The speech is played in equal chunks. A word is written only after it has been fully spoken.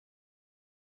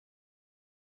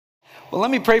Well, let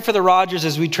me pray for the Rogers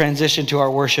as we transition to our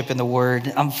worship in the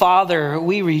Word. Father,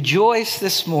 we rejoice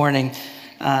this morning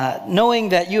knowing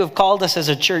that you have called us as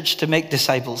a church to make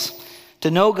disciples, to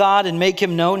know God and make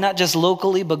him known, not just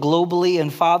locally, but globally.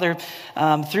 And Father,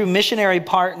 through missionary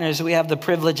partners, we have the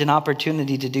privilege and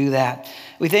opportunity to do that.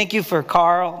 We thank you for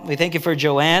Carl. We thank you for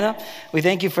Joanna. We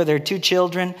thank you for their 2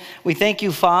 children. We thank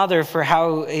you, Father, for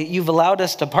how you've allowed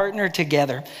us to partner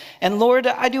together. And Lord,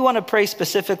 I do want to pray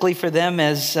specifically for them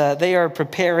as they are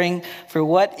preparing for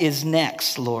what is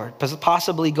next, Lord,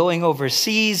 possibly going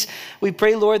overseas. We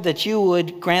pray, Lord, that you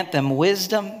would grant them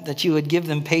wisdom, that you would give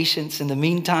them patience in the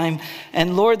meantime,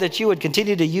 and Lord, that you would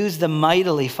continue to use them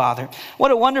mightily, Father. What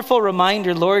a wonderful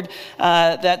reminder, Lord,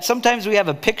 that sometimes we have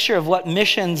a picture of what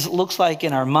missions looks like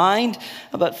in our mind,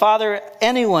 but Father,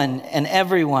 anyone and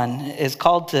everyone is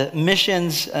called to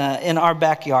missions in our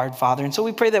backyard, Father. And so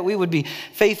we pray that we would be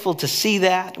faithful to see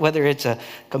that, whether it's a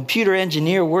computer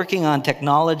engineer working on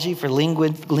technology for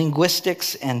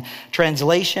linguistics and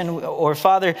translation, or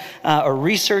Father, a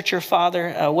researcher,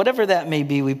 Father, whatever that may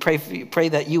be, we pray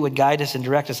that you would guide us and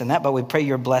direct us in that, but we pray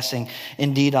your blessing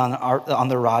indeed on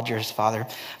the Rogers, Father.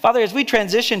 Father, as we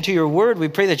transition to your word, we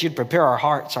pray that you'd prepare our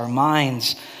hearts, our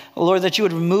minds, Lord, that you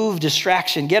would remove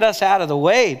distraction, get us out of the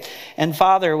way. And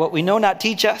Father, what we know not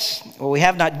teach us, what we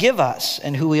have not give us,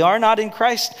 and who we are not in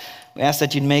Christ, we ask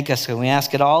that you'd make us, and we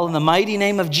ask it all in the mighty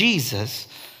name of Jesus.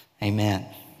 Amen.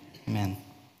 Amen.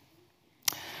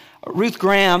 Ruth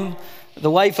Graham, the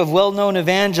wife of well-known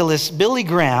evangelist Billy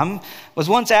Graham, was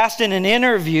once asked in an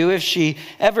interview if she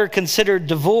ever considered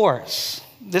divorce.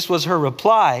 This was her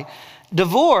reply: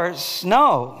 divorce?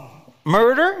 No.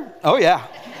 Murder? Oh yeah.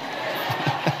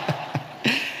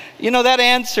 You know, that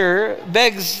answer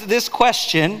begs this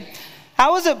question: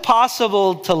 how is it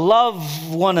possible to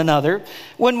love one another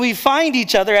when we find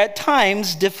each other at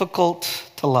times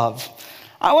difficult to love?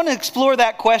 I want to explore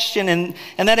that question and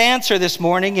that answer this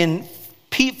morning in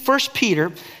 1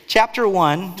 Peter chapter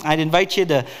 1. I'd invite you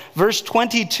to verse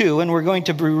 22, and we're going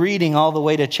to be reading all the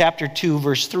way to chapter 2,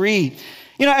 verse 3.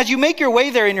 You know, as you make your way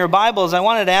there in your Bibles, I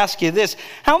wanted to ask you this: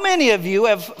 how many of you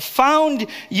have found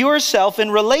yourself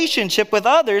in relationship with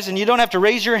others, and you don't have to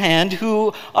raise your hand,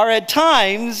 who are at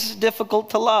times difficult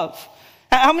to love?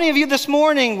 How many of you this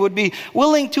morning would be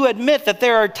willing to admit that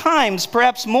there are times,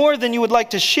 perhaps more than you would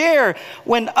like to share,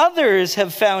 when others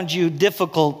have found you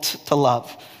difficult to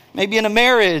love? Maybe in a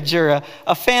marriage or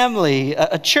a family,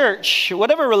 a church,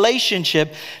 whatever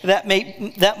relationship that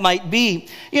might be.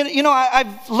 You know,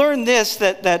 I've learned this,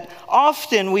 that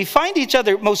often we find each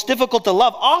other most difficult to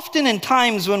love, often in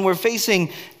times when we're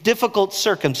facing difficult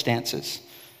circumstances.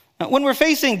 When we're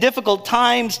facing difficult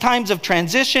times, times of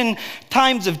transition,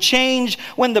 times of change,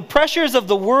 when the pressures of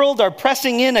the world are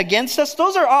pressing in against us,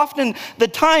 those are often the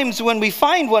times when we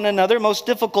find one another most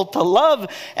difficult to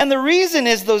love. And the reason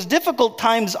is those difficult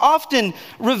times often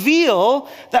reveal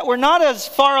that we're not as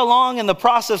far along in the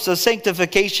process of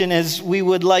sanctification as we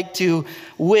would like to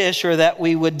wish or that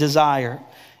we would desire.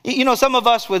 You know, some of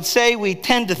us would say we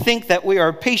tend to think that we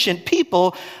are patient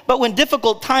people, but when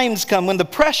difficult times come, when the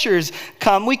pressures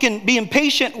come, we can be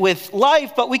impatient with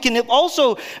life, but we can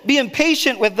also be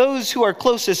impatient with those who are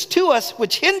closest to us,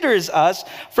 which hinders us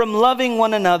from loving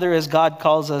one another as God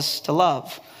calls us to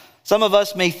love. Some of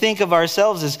us may think of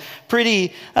ourselves as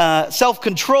pretty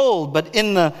self-controlled, but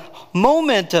in the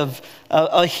moment of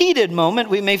a heated moment,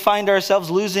 we may find ourselves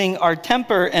losing our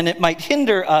temper, and it might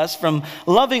hinder us from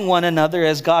loving one another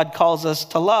as God calls us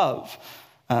to love.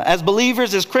 As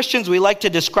believers, as Christians, we like to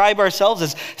describe ourselves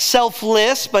as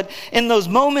selfless, but in those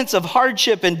moments of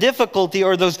hardship and difficulty,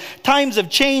 or those times of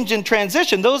change and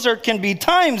transition, can be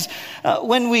times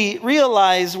when we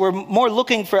realize we're more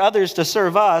looking for others to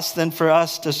serve us than for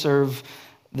us to serve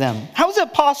them. How is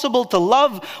it possible to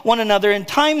love one another in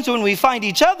times when we find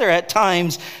each other at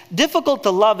times difficult to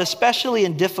love, especially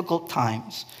in difficult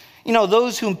times? You know,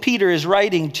 those whom Peter is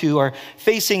writing to are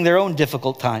facing their own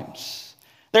difficult times.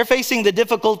 They're facing the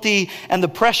difficulty and the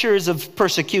pressures of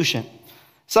persecution.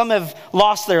 Some have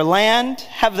lost their land,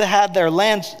 have had their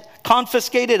lands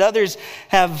confiscated. Others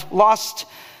have lost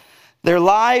their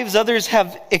lives. Others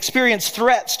have experienced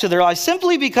threats to their lives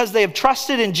simply because they have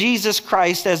trusted in Jesus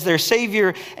Christ as their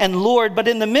Savior and Lord. But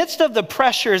in the midst of the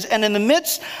pressures and in the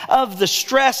midst of the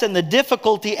stress and the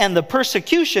difficulty and the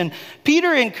persecution,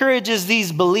 Peter encourages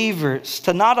these believers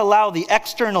to not allow the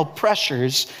external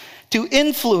pressures to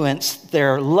influence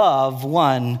their love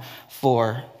one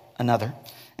for another.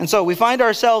 And so we find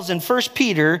ourselves in 1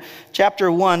 Peter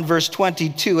chapter 1, verse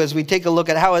 22, as we take a look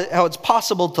at how it's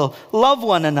possible to love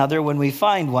one another when we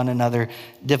find one another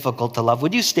difficult to love.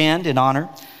 Would you stand in honor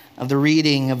of the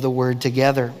reading of the word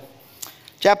together?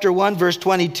 Chapter 1, verse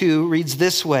 22 reads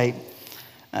this way: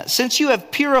 since you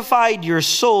have purified your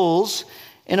souls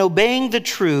in obeying the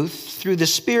truth through the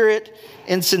Spirit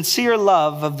in sincere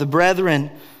love of the brethren,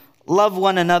 love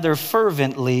one another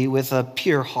fervently with a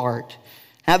pure heart,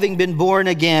 having been born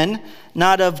again,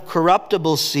 not of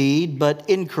corruptible seed, but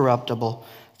incorruptible,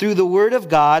 through the word of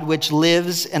God, which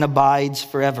lives and abides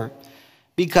forever.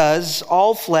 Because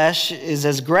all flesh is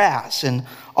as grass, and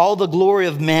all the glory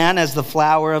of man as the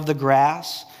flower of the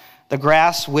grass. The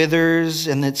grass withers,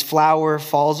 and its flower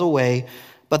falls away,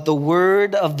 but the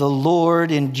word of the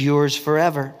Lord endures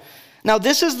forever. Now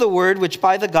this is the word which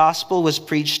by the gospel was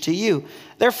preached to you.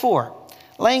 Therefore,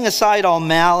 laying aside all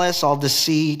malice, all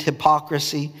deceit,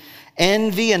 hypocrisy,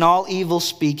 envy, and all evil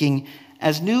speaking,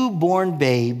 as newborn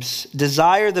babes,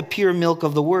 desire the pure milk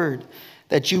of the word,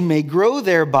 that you may grow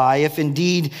thereby, if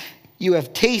indeed you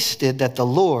have tasted that the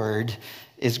Lord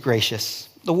is gracious.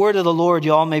 The word of the Lord.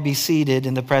 You all may be seated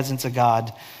in the presence of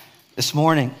God this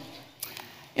morning.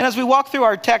 And as we walk through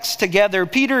our text together,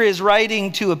 Peter is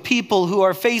writing to a people who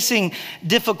are facing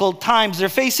difficult times. They're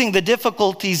facing the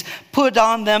difficulties put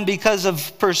on them because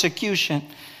of persecution.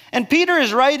 And Peter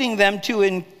is writing them to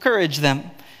encourage them.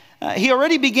 He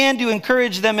already began to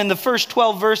encourage them in the first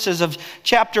 12 verses of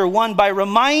chapter 1 by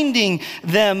reminding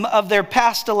them of their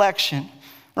past election,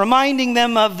 reminding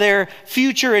them of their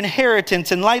future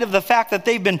inheritance in light of the fact that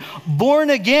they've been born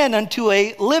again unto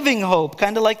a living hope,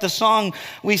 kind of like the song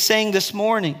we sang this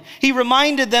morning. He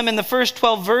reminded them in the first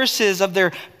 12 verses of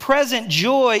their present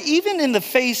joy, even in the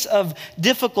face of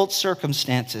difficult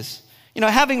circumstances.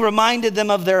 Having reminded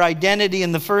them of their identity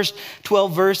in the first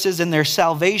 12 verses and their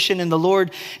salvation in the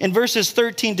Lord, in verses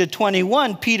 13 to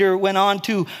 21, Peter went on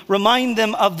to remind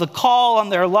them of the call on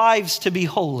their lives to be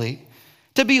holy.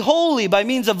 To be holy by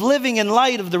means of living in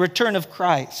light of the return of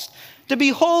Christ. To be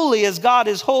holy as God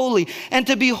is holy. And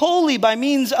to be holy by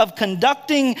means of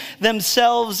conducting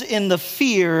themselves in the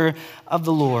fear of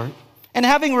the Lord. And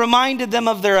having reminded them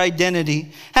of their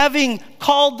identity, having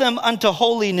called them unto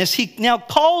holiness, he now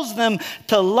calls them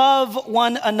to love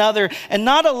one another and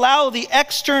not allow the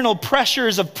external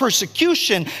pressures of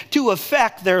persecution to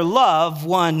affect their love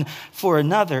one for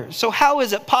another. So how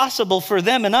is it possible for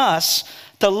them and us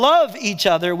to love each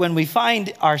other when we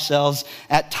find ourselves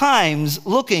at times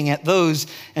looking at those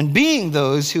and being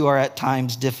those who are at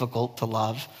times difficult to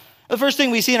love? The first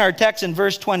thing we see in our text in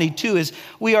verse 22 is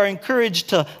we are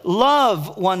encouraged to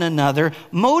love one another,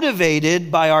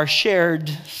 motivated by our shared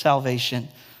salvation.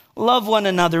 Love one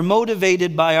another,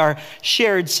 motivated by our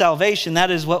shared salvation.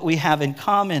 That is what we have in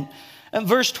common. In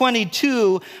verse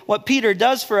 22, what Peter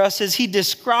does for us is he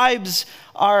describes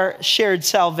our shared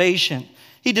salvation.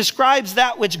 He describes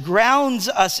that which grounds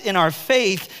us in our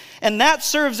faith, and that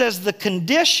serves as the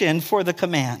condition for the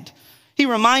command. He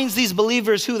reminds these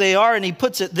believers who they are, and he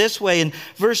puts it this way in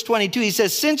verse 22. He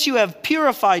says, since you have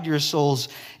purified your souls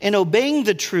in obeying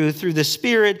the truth through the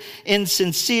Spirit in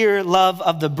sincere love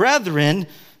of the brethren,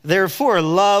 therefore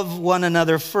love one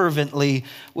another fervently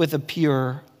with a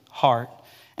pure heart.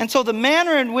 And so the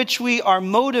manner in which we are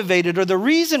motivated, or the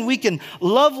reason we can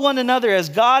love one another as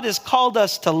God has called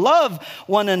us to love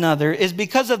one another, is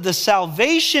because of the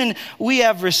salvation we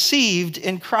have received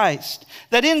in Christ.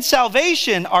 That in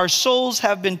salvation, our souls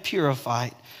have been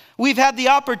purified. We've had the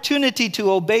opportunity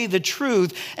to obey the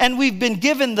truth, and we've been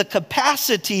given the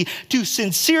capacity to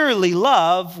sincerely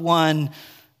love one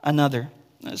another.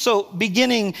 So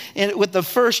beginning with the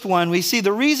first one, we see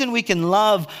the reason we can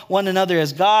love one another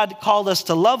as God called us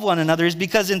to love one another is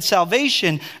because in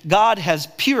salvation, God has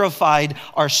purified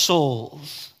our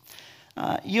souls.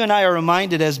 You and I are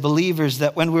reminded as believers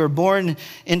that when we're born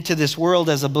into this world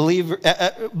as a believer,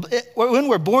 when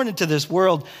we're born into this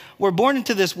world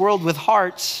with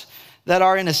hearts that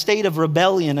are in a state of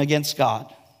rebellion against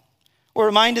God. We're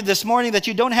reminded this morning that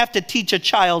you don't have to teach a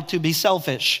child to be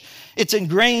selfish. It's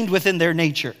ingrained within their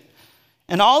nature.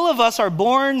 And all of us are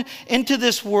born into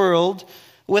this world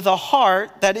with a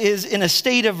heart that is in a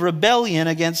state of rebellion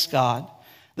against God.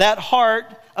 That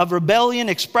heart of rebellion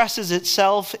expresses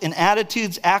itself in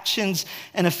attitudes, actions,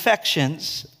 and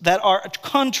affections that are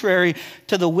contrary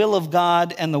to the will of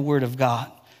God and the word of God.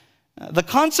 The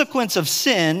consequence of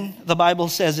sin, the Bible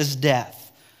says, is death.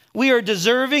 We are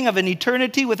deserving of an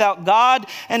eternity without God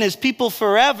and his people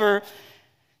forever,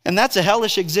 and that's a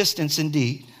hellish existence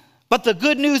indeed. But the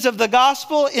good news of the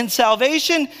gospel in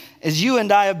salvation is you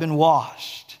and I have been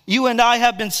washed. You and I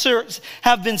have been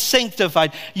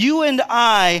sanctified. You and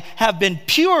I have been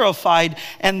purified,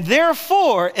 and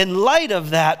therefore, in light of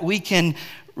that, we can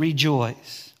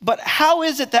rejoice. But how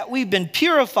is it that we've been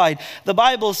purified? The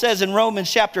Bible says in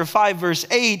Romans chapter 5, verse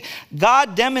 8,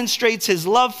 God demonstrates his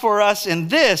love for us in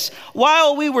this: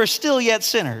 while we were still yet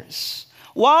sinners,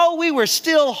 while we were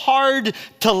still hard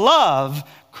to love,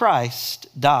 Christ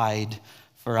died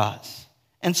for us.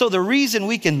 And so the reason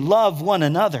we can love one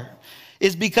another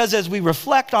is because as we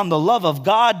reflect on the love of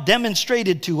God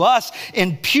demonstrated to us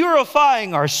in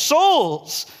purifying our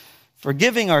souls,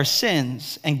 forgiving our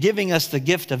sins, and giving us the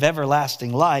gift of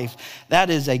everlasting life,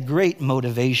 that is a great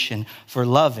motivation for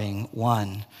loving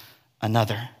one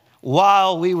another.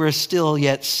 While we were still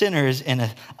yet sinners in an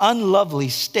unlovely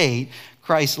state,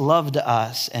 Christ loved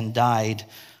us and died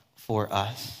for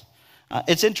us.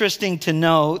 It's interesting to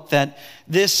note that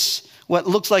this, what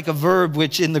looks like a verb,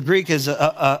 which in the Greek is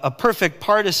a perfect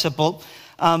participle,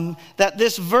 that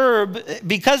this verb,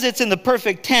 because it's in the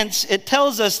perfect tense, it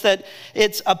tells us that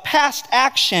it's a past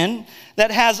action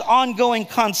that has ongoing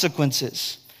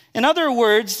consequences. In other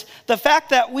words, the fact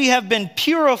that we have been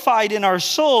purified in our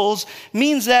souls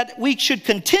means that we should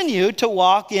continue to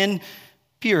walk in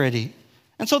purity.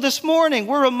 And so this morning,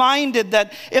 we're reminded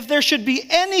that if there should be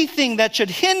anything that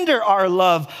should hinder our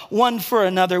love one for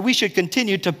another, we should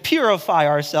continue to purify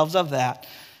ourselves of that.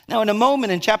 Now, in a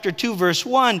moment, in chapter 2, verse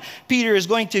 1, Peter is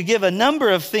going to give a number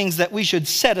of things that we should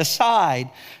set aside.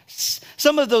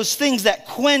 Some of those things that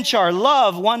quench our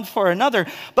love one for another.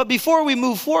 But before we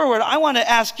move forward, I want to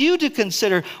ask you to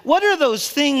consider, what are those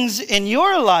things in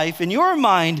your life, in your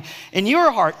mind, in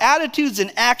your heart, attitudes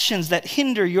and actions that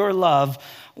hinder your love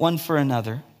one for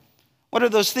another? What are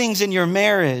those things in your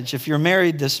marriage, if you're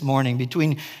married this morning,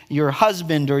 between your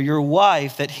husband or your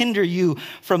wife that hinder you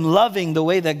from loving the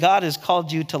way that God has called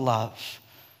you to love?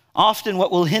 Often what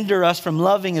will hinder us from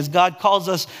loving as God calls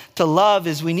us to love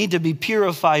is we need to be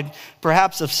purified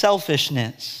perhaps of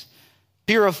selfishness,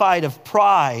 purified of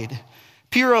pride,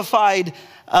 purified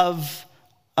of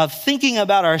thinking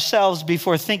about ourselves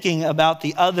before thinking about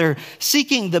the other,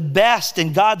 seeking the best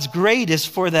and God's greatest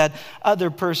for that other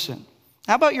person.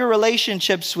 How about your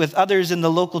relationships with others in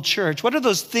the local church? What are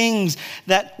those things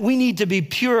that we need to be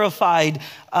purified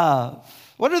of?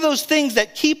 What are those things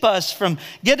that keep us from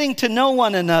getting to know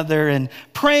one another and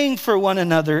praying for one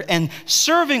another and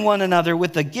serving one another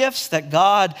with the gifts that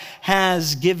God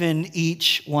has given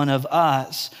each one of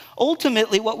us?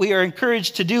 Ultimately, what we are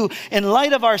encouraged to do in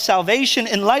light of our salvation,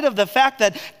 in light of the fact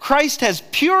that Christ has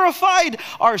purified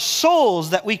our souls,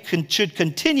 that we should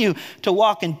continue to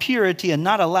walk in purity and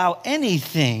not allow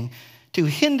anything to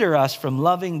hinder us from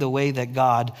loving the way that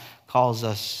God calls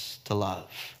us to love.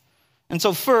 And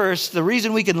so first, the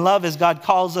reason we can love as God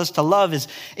calls us to love is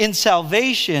in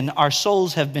salvation, our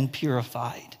souls have been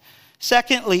purified.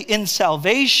 Secondly, in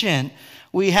salvation,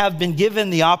 we have been given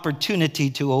the opportunity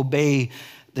to obey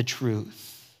the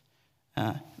truth.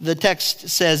 The text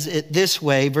says it this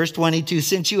way, verse 22,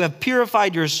 since you have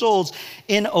purified your souls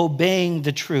in obeying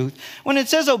the truth. When it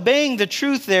says obeying the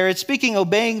truth there, it's speaking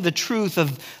obeying the truth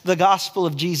of the gospel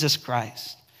of Jesus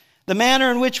Christ. The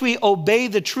manner in which we obey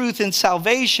the truth in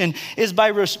salvation is by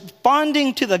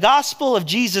responding to the gospel of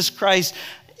Jesus Christ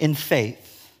in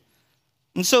faith.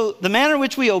 And so the manner in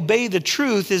which we obey the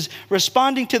truth is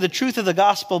responding to the truth of the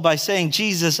gospel by saying,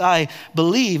 Jesus, I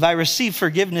believe, I receive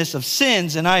forgiveness of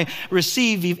sins, and I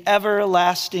receive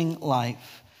everlasting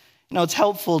life. You know, it's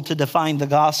helpful to define the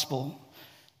gospel.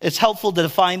 It's helpful to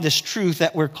define this truth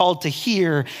that we're called to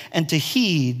hear and to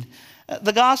heed.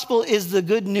 The gospel is the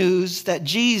good news that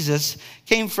Jesus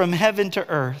came from heaven to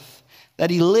earth, that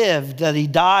he lived, that he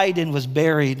died and was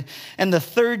buried, and the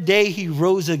third day he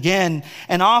rose again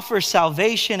and offers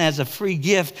salvation as a free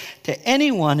gift to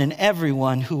anyone and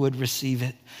everyone who would receive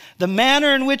it. The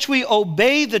manner in which we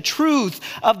obey the truth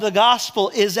of the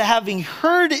gospel is, having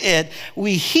heard it,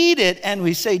 we heed it and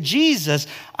we say, Jesus,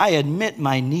 I admit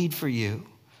my need for you.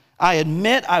 I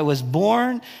admit I was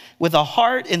born with a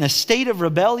heart in a state of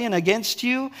rebellion against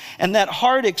you, and that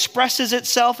heart expresses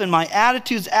itself in my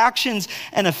attitudes, actions,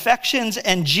 and affections.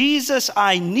 And Jesus,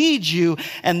 I need you.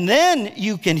 And then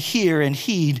you can hear and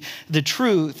heed the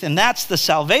truth. And that's the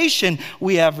salvation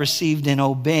we have received in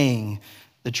obeying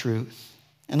the truth.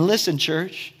 And listen,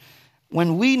 church,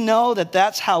 when we know that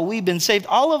that's how we've been saved,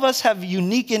 all of us have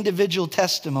unique individual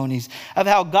testimonies of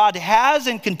how God has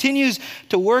and continues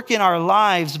to work in our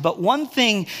lives. But one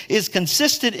thing is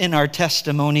consistent in our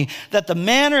testimony, that the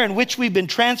manner in which we've been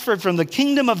transferred from the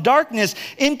kingdom of darkness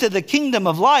into the kingdom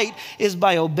of light is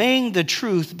by obeying the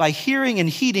truth, by hearing and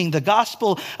heeding the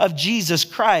gospel of Jesus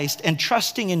Christ and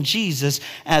trusting in Jesus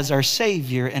as our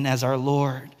Savior and as our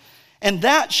Lord. And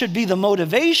that should be the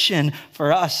motivation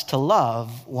for us to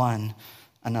love one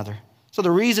another. So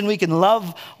the reason we can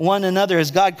love one another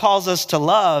as God calls us to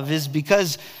love is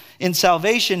because in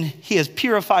salvation, he has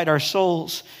purified our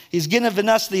souls. He's given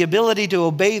us the ability to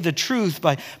obey the truth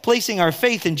by placing our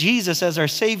faith in Jesus as our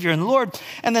Savior and Lord.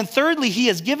 And then thirdly, he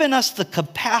has given us the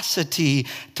capacity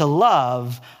to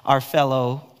love our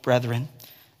fellow brethren.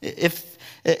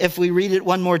 If we read it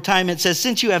one more time, it says,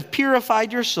 since you have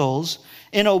purified your souls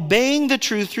in obeying the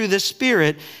truth through the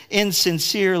Spirit in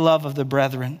sincere love of the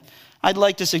brethren. I'd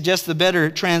like to suggest the better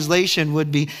translation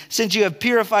would be, since you have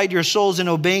purified your souls in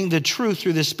obeying the truth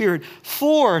through the Spirit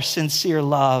for sincere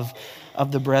love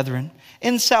of the brethren.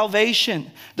 In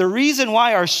salvation, the reason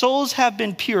why our souls have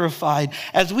been purified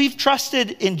as we've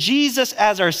trusted in Jesus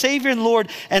as our Savior and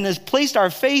Lord and has placed our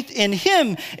faith in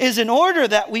him is in order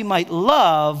that we might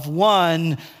love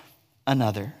one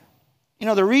another. You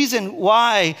know, the reason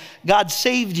why God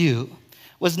saved you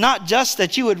was not just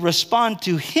that you would respond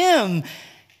to him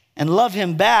and love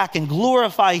him back and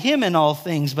glorify him in all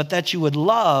things, but that you would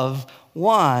love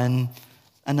one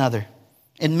another.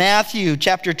 In Matthew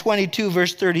chapter 22,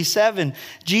 verse 37,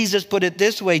 Jesus put it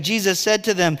this way. Jesus said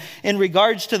to them, in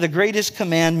regards to the greatest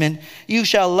commandment, you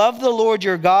shall love the Lord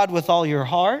your God with all your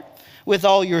heart, with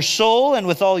all your soul, and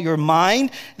with all your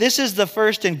mind. This is the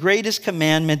first and greatest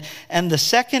commandment, and the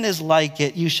second is like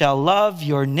it. You shall love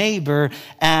your neighbor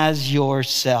as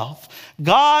yourself.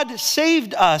 God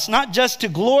saved us not just to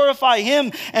glorify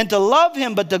him and to love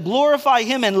him, but to glorify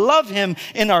him and love him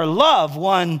in our love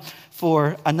one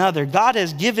for another. God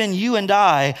has given you and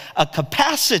I a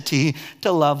capacity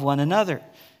to love one another.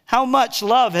 How much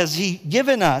love has he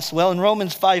given us? Well, in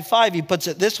Romans 5:5, he puts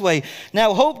it this way.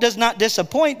 Now, hope does not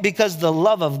disappoint because the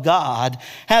love of God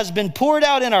has been poured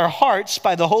out in our hearts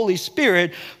by the Holy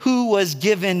Spirit who was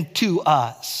given to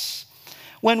us.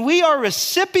 When we are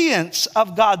recipients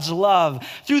of God's love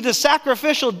through the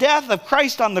sacrificial death of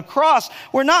Christ on the cross,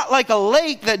 we're not like a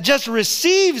lake that just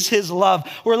receives his love.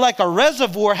 We're like a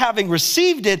reservoir having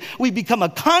received it. We become a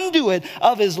conduit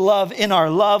of his love in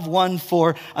our love one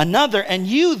for another. And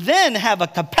you then have a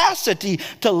capacity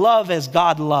to love as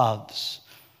God loves.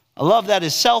 A love that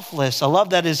is selfless, a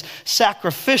love that is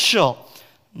sacrificial,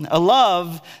 a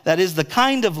love that is the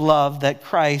kind of love that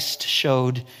Christ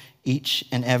showed each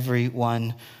and every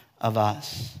one of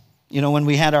us. You know, when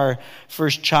we had our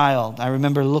first child, I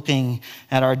remember looking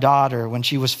at our daughter when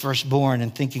she was first born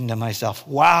and thinking to myself,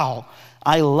 wow,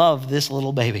 I love this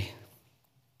little baby.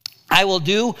 I will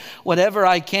do whatever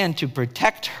I can to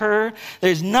protect her.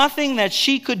 There's nothing that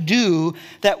she could do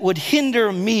that would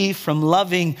hinder me from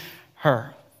loving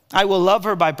her. I will love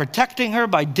her by protecting her,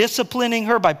 by disciplining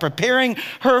her, by preparing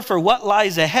her for what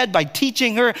lies ahead, by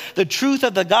teaching her the truth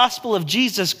of the gospel of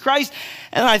Jesus Christ.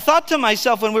 And I thought to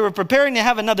myself when we were preparing to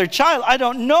have another child, I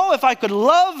don't know if I could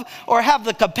love or have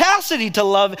the capacity to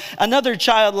love another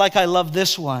child like I love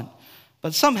this one.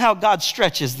 But somehow God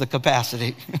stretches the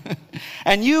capacity.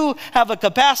 And you have a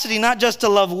capacity not just to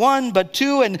love one, but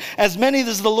two, and as many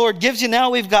as the Lord gives you. Now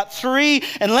we've got three.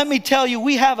 And let me tell you,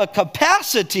 we have a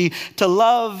capacity to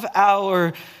love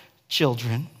our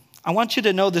children. I want you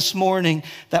to know this morning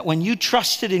that when you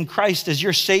trusted in Christ as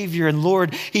your Savior and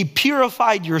Lord, he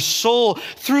purified your soul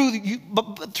through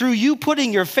you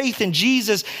putting your faith in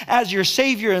Jesus as your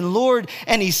Savior and Lord,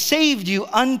 and he saved you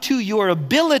unto your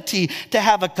ability to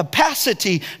have a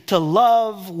capacity to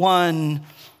love one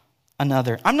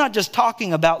another. I'm not just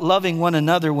talking about loving one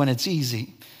another when it's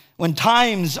easy, when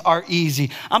times are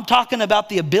easy. I'm talking about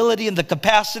the ability and the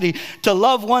capacity to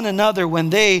love one another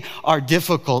when they are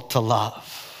difficult to love.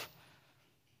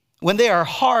 When they are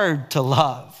hard to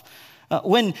love,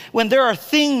 when there are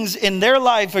things in their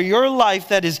life or your life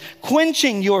that is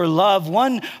quenching your love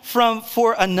one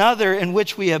for another in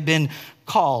which we have been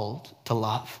called to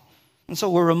love. And so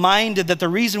we're reminded that the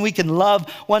reason we can love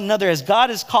one another as God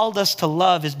has called us to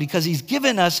love is because he's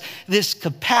given us this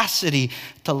capacity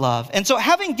to love. And so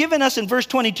having given us in verse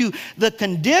 22 the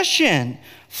condition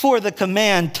for the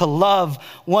command to love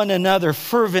one another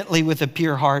fervently with a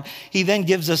pure heart, he then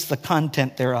gives us the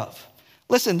content thereof.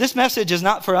 Listen, this message is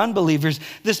not for unbelievers.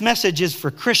 This message is for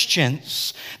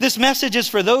Christians. This message is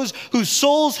for those whose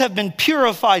souls have been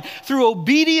purified through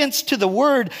obedience to the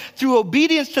word, through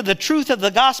obedience to the truth of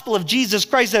the gospel of Jesus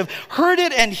Christ, have heard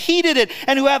it and heeded it,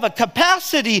 and who have a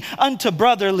capacity unto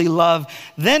brotherly love.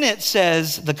 Then it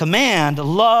says the command,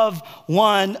 love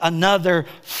one another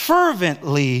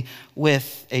fervently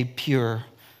with a pure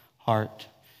heart.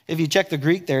 If you check the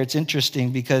Greek there, it's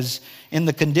interesting because in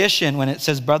the condition, when it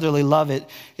says brotherly love, it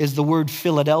is the word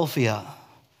Philadelphia.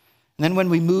 And then when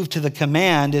we move to the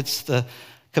command, it's the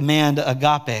command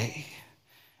agape.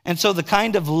 And so the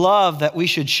kind of love that we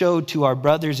should show to our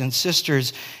brothers and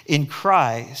sisters in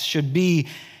Christ should be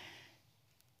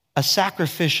a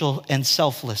sacrificial and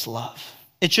selfless love.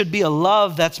 It should be a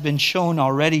love that's been shown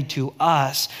already to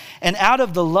us. And out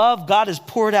of the love God has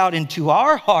poured out into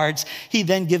our hearts, he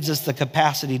then gives us the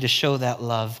capacity to show that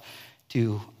love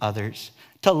to others.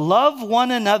 To love one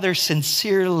another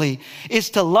sincerely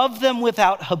is to love them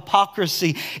without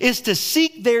hypocrisy, is to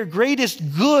seek their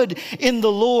greatest good in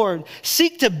the Lord,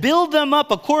 seek to build them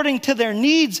up according to their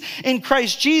needs in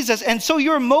Christ Jesus. And so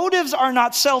your motives are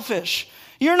not selfish.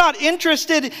 You're not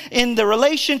interested in the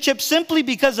relationship simply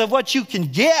because of what you can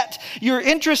get. You're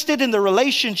interested in the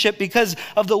relationship because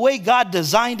of the way God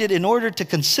designed it in order to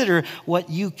consider what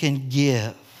you can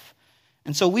give.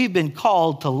 And so we've been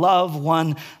called to love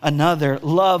one another,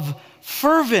 love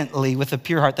fervently with a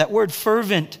pure heart. That word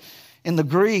fervent in the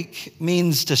Greek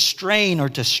means to strain or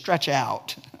to stretch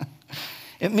out.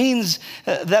 It means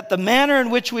that the manner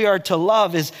in which we are to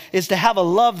love is to have a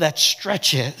love that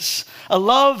stretches, a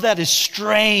love that is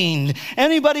strained.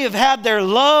 Anybody have had their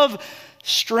love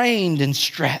strained and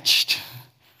stretched?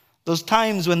 Those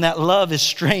times when that love is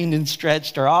strained and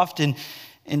stretched are often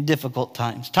in difficult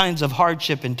times, times of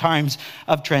hardship and times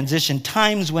of transition,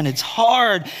 times when it's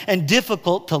hard and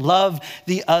difficult to love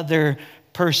the other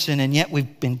person, and yet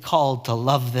we've been called to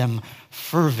love them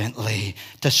fervently,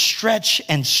 to stretch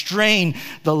and strain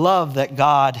the love that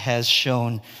God has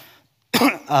shown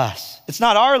us. It's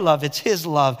not our love, it's his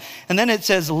love. And then it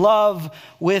says love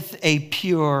with a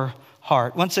pure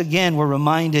heart. Once again, we're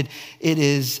reminded it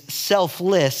is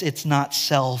selfless, it's not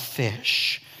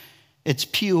selfish. It's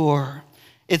pure.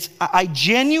 It's, I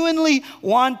genuinely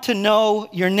want to know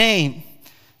your name.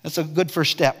 That's a good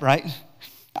first step, right?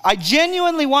 I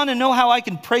genuinely want to know how I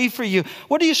can pray for you.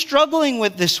 What are you struggling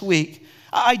with this week?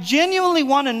 I genuinely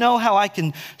want to know how I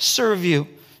can serve you.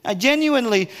 I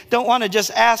genuinely don't want to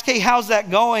just ask, hey, how's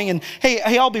that going? And hey,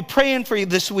 I'll be praying for you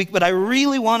this week, but I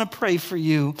really want to pray for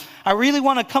you. I really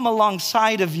want to come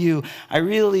alongside of you. I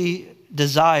really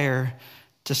desire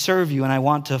to serve you, and I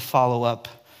want to follow up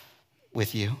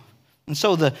with you. And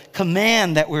so the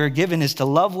command that we're given is to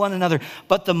love one another,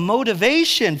 but the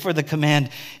motivation for the command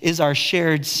is our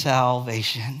shared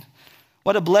salvation.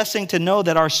 What a blessing to know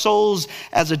that our souls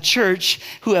as a church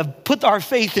who have put our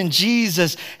faith in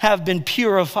Jesus have been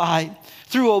purified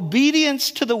through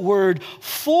obedience to the word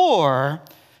for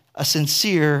a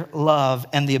sincere love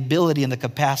and the ability and the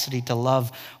capacity to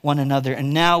love one another.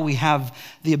 And now we have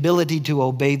the ability to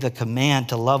obey the command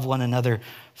to love one another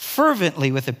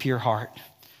fervently with a pure heart.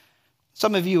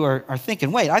 Some of you are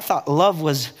thinking, wait, I thought love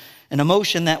was an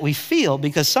emotion that we feel,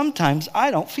 because sometimes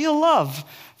I don't feel love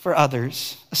for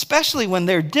others, especially when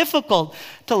they're difficult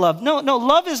to love. No,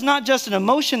 love is not just an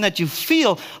emotion that you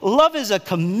feel. Love is a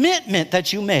commitment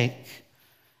that you make.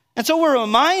 And so we're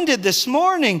reminded this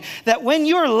morning that when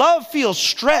your love feels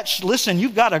stretched, listen,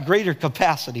 you've got a greater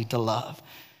capacity to love.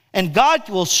 And God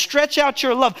will stretch out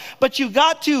your love. But you've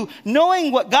got to,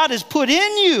 knowing what God has put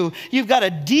in you, you've got to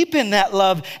deepen that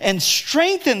love and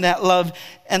strengthen that love.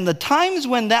 And the times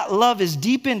when that love is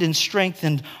deepened and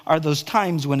strengthened are those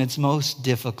times when it's most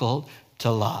difficult to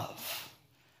love.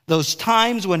 Those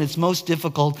times when it's most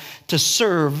difficult to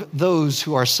serve those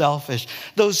who are selfish.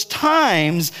 Those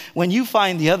times when you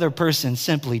find the other person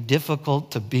simply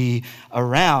difficult to be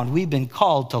around. We've been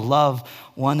called to love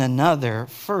one another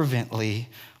fervently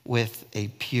with a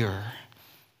pure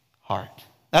heart.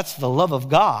 That's the love of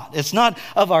God. It's not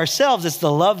of ourselves. It's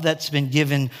the love that's been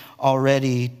given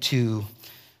already to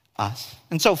us.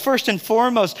 And so first and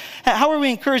foremost, how are we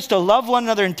encouraged to love one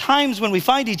another in times when we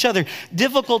find each other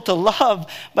difficult to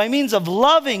love? By means of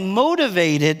loving,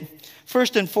 motivated,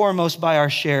 first and foremost by our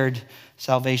shared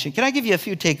salvation. Can I give you a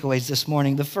few takeaways this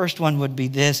morning? The first one would be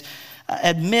this.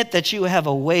 Admit that you have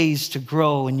a ways to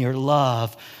grow in your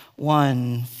love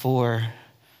one for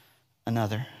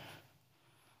another.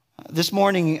 This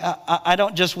morning, I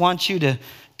don't just want you to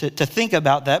think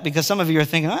about that, because some of you are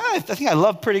thinking, I think I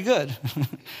love pretty good. I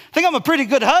think I'm a pretty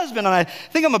good husband, and I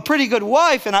think I'm a pretty good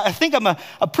wife, and I think I'm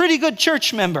a pretty good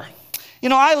church member. You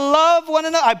know, I love one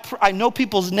another. I know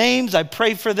people's names. I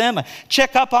pray for them. I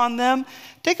check up on them.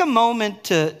 Take a moment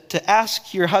to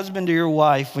ask your husband or your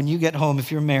wife when you get home,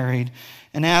 if you're married,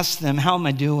 and ask them, how am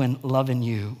I doing loving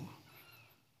you?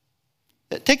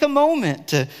 Take a moment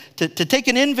to take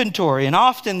an inventory, and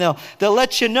often they'll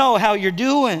let you know how you're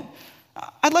doing.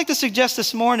 I'd like to suggest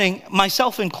this morning,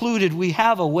 myself included, we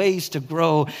have a ways to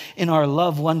grow in our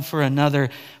love one for another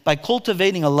by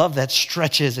cultivating a love that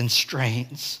stretches and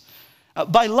strains.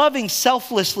 by loving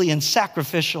selflessly and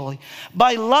sacrificially,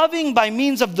 by loving by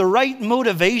means of the right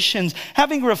motivations,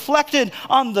 having reflected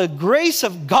on the grace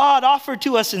of God offered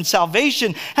to us in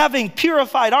salvation, having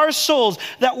purified our souls,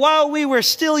 that while we were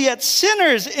still yet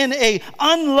sinners in an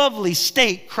unlovely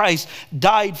state, Christ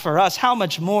died for us. How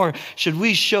much more should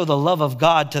we show the love of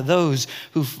God to those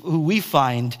who we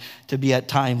find to be at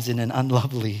times in an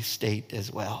unlovely state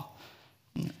as well?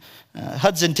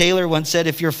 Hudson Taylor once said,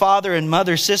 if your father and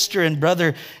mother, sister and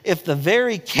brother, if the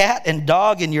very cat and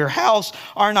dog in your house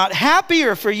are not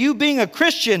happier for you being a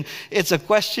Christian, it's a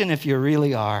question if you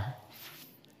really are.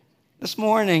 This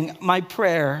morning, my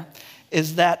prayer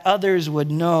is that others would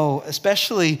know,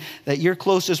 especially that you're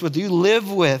closest with, you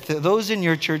live with, those in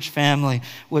your church family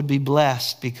would be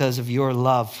blessed because of your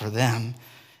love for them,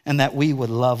 and that we would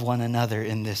love one another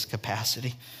in this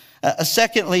capacity.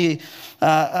 Secondly,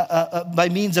 by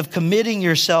means of committing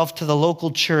yourself to the local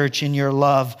church in your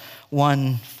love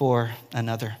one for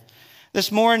another.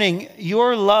 This morning,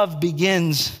 your love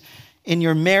begins in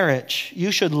your marriage.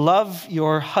 You should love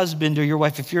your husband or your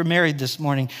wife. If you're married this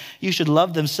morning, you should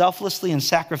love them selflessly and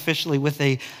sacrificially with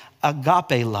a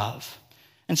agape love.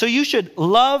 And so you should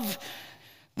love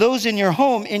those in your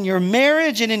home, in your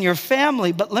marriage, and in your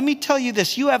family. But let me tell you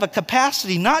this, you have a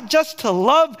capacity not just to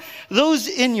love those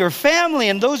in your family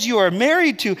and those you are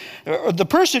married to, or the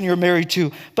person you're married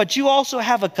to, but you also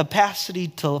have a capacity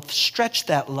to stretch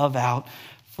that love out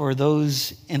for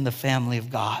those in the family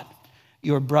of God,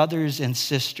 your brothers and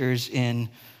sisters in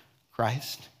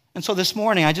Christ. And so this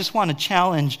morning, I just want to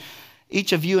challenge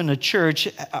each of you in the church.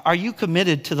 Are you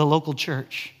committed to the local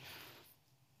church?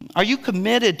 Are you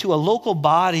committed to a local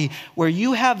body where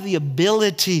you have the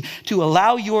ability to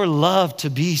allow your love to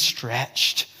be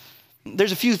stretched?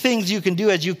 There's a few things you can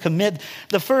do as you commit.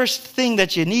 The first thing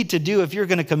that you need to do if you're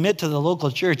going to commit to the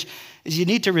local church is you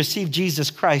need to receive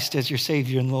Jesus Christ as your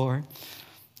Savior and Lord.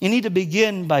 You need to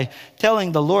begin by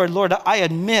telling the Lord, Lord, I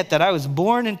admit that I was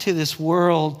born into this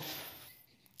world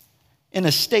in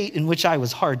a state in which I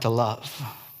was hard to love.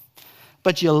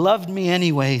 But you loved me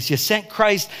anyways. You sent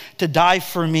Christ to die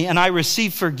for me, and I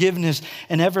receive forgiveness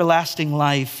and everlasting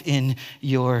life in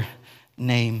your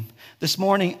name. This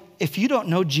morning, if you don't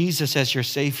know Jesus as your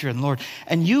Savior and Lord,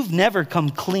 and you've never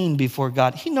come clean before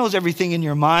God, He knows everything in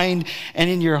your mind and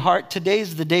in your heart.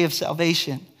 Today's the day of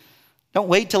salvation. Don't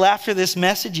wait till after this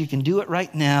message. You can do it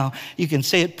right now. You can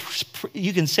say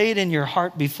it in your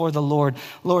heart before the Lord.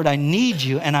 Lord, I need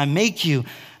you, and I make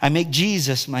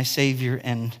Jesus my Savior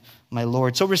and my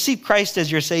Lord. So receive Christ as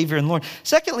your Savior and Lord.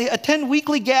 Secondly, attend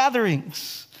weekly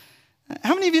gatherings.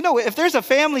 How many of you know if there's a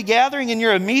family gathering in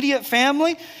your immediate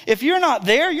family, if you're not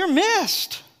there, you're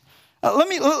missed. Let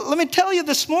me tell you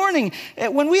this morning,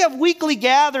 when we have weekly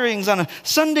gatherings on a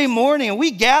Sunday morning and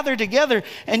we gather together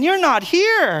and you're not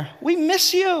here, we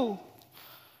miss you.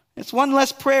 It's one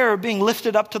less prayer being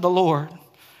lifted up to the Lord.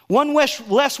 One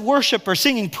less worshiper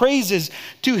singing praises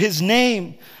to His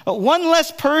name. One less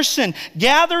person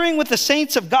gathering with the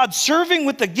saints of God, serving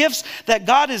with the gifts that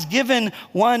God has given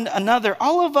one another.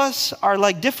 All of us are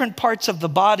like different parts of the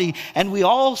body, and we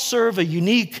all serve a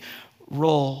unique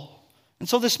role. And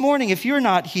so this morning, if you're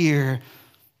not here,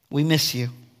 we miss you.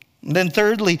 And then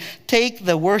thirdly, take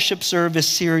the worship service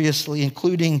seriously,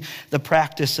 including the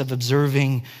practice of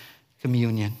observing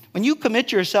communion. When you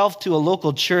commit yourself to a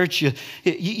local church,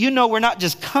 you know we're not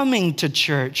just coming to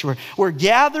church. We're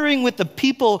gathering with the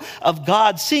people of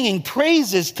God, singing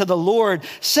praises to the Lord,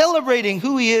 celebrating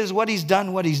who He is, what He's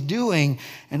done, what He's doing,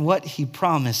 and what He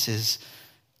promises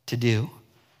to do.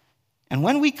 And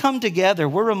when we come together,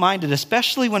 we're reminded,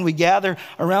 especially when we gather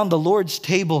around the Lord's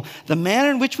table, the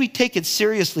manner in which we take it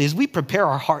seriously is we prepare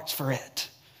our hearts for it.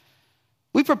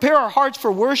 We prepare our hearts for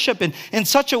worship in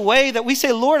such a way that we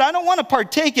say, Lord, I don't want to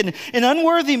partake in an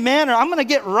unworthy manner. I'm going to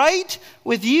get right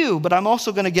with you, but I'm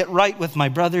also going to get right with my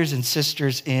brothers and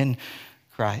sisters in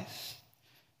Christ.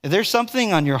 If there's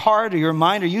something on your heart or your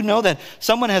mind, or you know that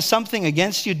someone has something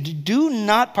against you, do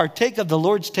not partake of the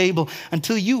Lord's table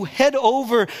until you head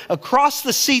over across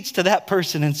the seats to that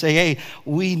person and say, hey,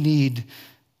 we need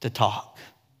to talk.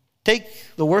 Take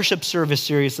the worship service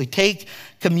seriously. Take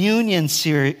communion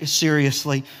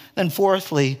seriously. Then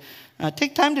fourthly,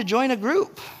 take time to join a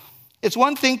group. It's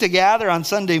one thing to gather on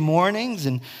Sunday mornings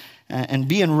and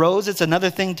be in rows. It's another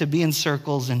thing to be in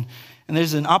circles. And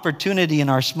there's an opportunity in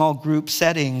our small group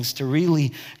settings to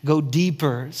really go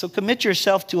deeper. So commit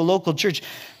yourself to a local church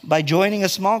by joining a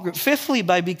small group. Fifthly,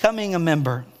 by becoming a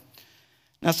member.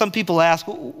 Now, some people ask,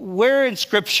 where in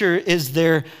Scripture is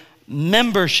there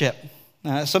membership?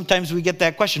 Sometimes we get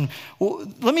that question. Well,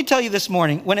 let me tell you this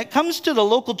morning, when it comes to the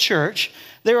local church,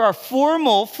 there are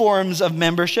formal forms of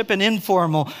membership and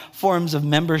informal forms of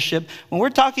membership. When we're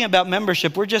talking about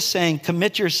membership, we're just saying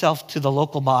commit yourself to the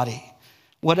local body,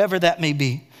 whatever that may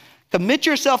be. Commit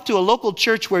yourself to a local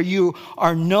church where you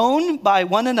are known by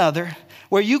one another,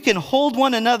 where you can hold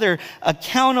one another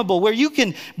accountable, where you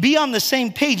can be on the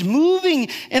same page, moving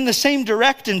in the same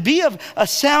direction, be of a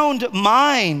sound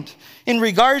mind in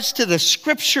regards to the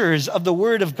scriptures of the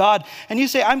Word of God. And you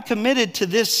say, I'm committed to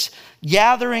this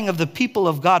gathering of the people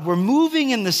of God. We're moving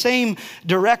in the same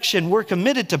direction. We're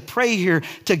committed to pray here,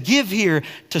 to give here,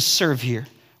 to serve here.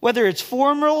 Whether it's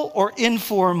formal or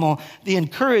informal, the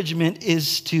encouragement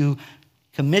is to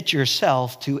commit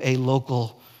yourself to a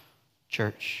local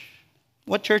church.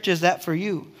 What church is that for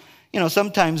you?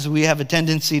 Sometimes we have a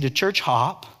tendency to church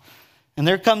hop. And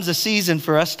there comes a season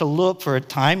for us to look for a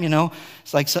time,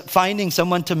 it's like finding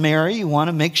someone to marry. You want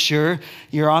to make sure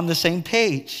you're on the same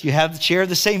page. You share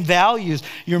the same values.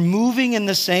 You're moving in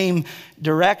the same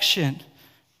direction.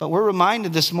 But we're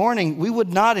reminded this morning, we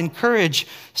would not encourage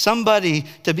somebody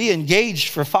to be engaged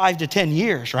for 5 to 10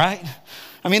 years, right?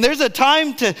 I mean, there's a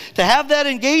time to have that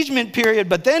engagement period,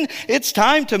 but then it's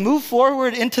time to move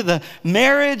forward into the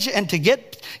marriage and to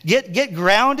get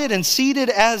grounded and seated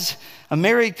as a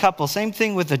married couple. Same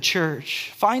thing with a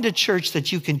church. Find a church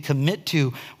that you can commit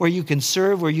to, where you can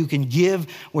serve, where you can give,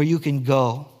 where you can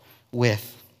go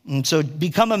with. And so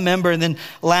become a member. And then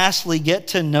lastly, get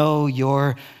to know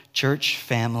your church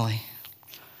family.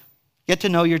 Get to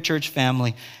know your church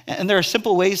family. And there are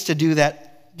simple ways to do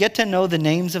that. Get to know the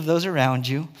names of those around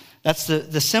you. That's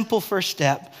the simple first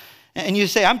step. And you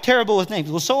say, I'm terrible with names.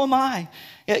 Well, so am I.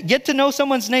 Get to know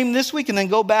someone's name this week and then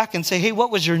go back and say, hey,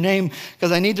 what was your name?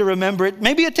 Because I need to remember it.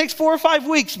 Maybe it takes 4 or 5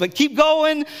 weeks, but keep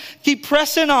going, keep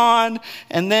pressing on,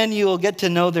 and then you'll get to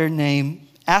know their name.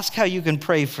 Ask how you can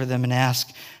pray for them and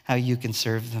ask how you can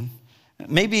serve them.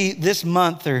 Maybe this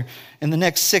month or in the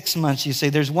next 6 months, you say,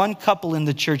 there's one couple in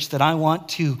the church that I want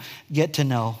to get to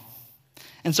know.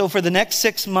 And so for the next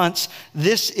 6 months,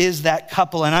 this is that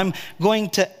couple, and I'm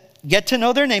going to get to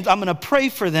know their names. I'm going to pray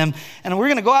for them. And we're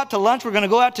going to go out to lunch. We're going to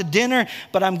go out to dinner.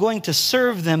 But I'm going to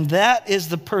serve them. That is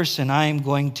the person I am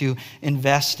going to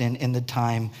invest in the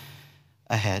time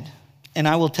ahead. And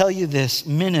I will tell you this,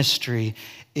 ministry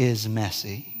is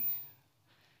messy.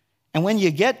 And when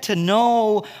you get to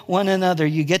know one another,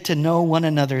 you get to know one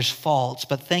another's faults.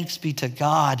 But thanks be to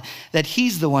God that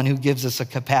He's the one who gives us a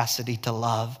capacity to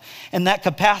love. And that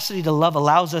capacity to love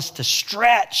allows us to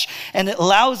stretch, and it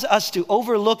allows us to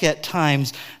overlook at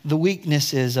times the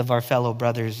weaknesses of our fellow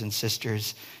brothers and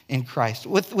sisters in Christ.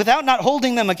 Without not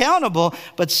holding them accountable,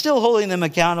 but still holding them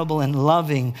accountable and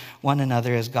loving one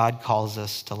another as God calls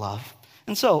us to love.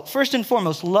 And so, first and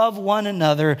foremost, love one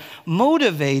another,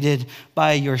 motivated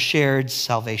by your shared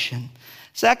salvation.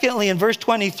 Secondly, in verse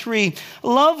 23,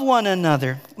 love one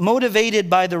another, motivated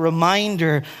by the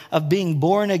reminder of being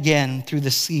born again through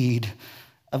the seed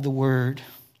of the word.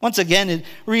 Once again, it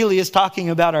really is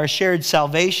talking about our shared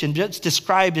salvation, just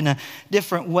described in a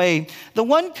different way. The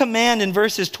one command in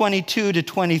verses 22 to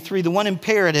 23, the one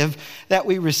imperative that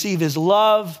we receive is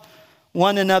love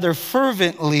one another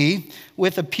fervently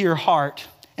with a pure heart.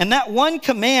 And that one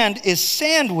command is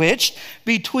sandwiched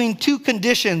between 2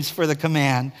 conditions for the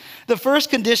command. The first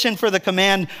condition for the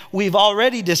command we've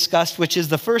already discussed, which is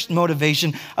the first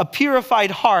motivation, a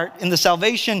purified heart in the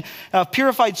salvation, a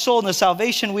purified soul in the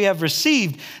salvation we have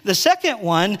received. The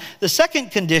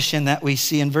second condition that we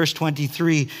see in verse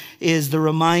 23 is the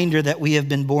reminder that we have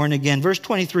been born again. Verse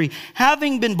 23,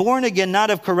 having been born again, not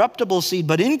of corruptible seed,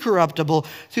 but incorruptible,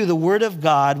 through the word of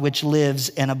God, which lives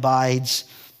and abides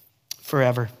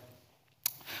forever.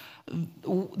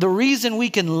 The reason we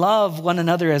can love one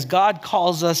another as God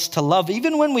calls us to love,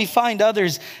 even when we find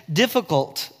others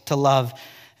difficult to love,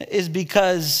 is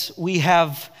because we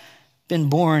have been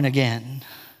born again.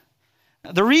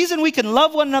 The reason we can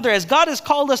love one another as God has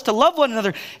called us to love one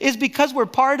another is because we're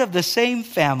part of the same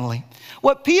family.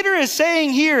 What Peter is saying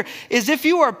here is, if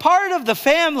you are part of the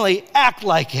family, act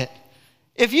like it.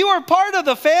 If you are part of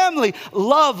the family,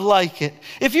 love like it.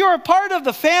 If you are part of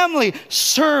the family,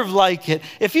 serve like it.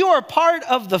 If you are part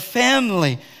of the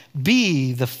family,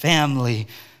 be the family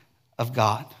of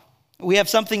God. We have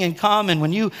something in common.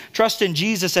 When you trust in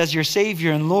Jesus as your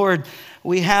Savior and Lord,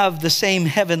 we have the same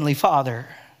Heavenly Father.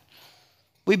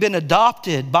 We've been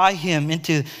adopted by Him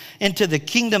into the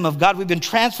kingdom of God. We've been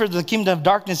transferred to the kingdom of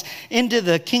darkness into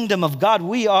the kingdom of God.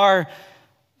 We are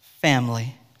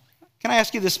family. Can I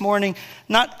ask you this morning,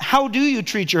 not how do you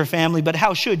treat your family, but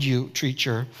how should you treat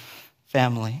your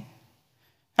family?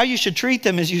 How you should treat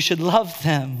them is you should love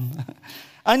them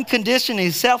unconditionally,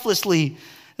 selflessly,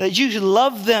 that you should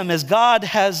love them as God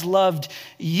has loved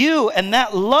you. And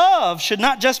that love should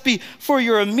not just be for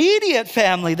your immediate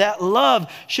family. That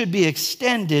love should be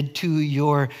extended to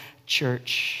your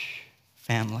church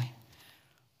family.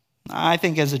 I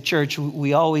think as a church,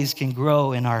 we always can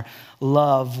grow in our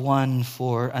love one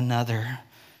for another,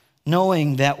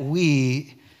 knowing that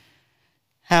we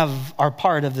are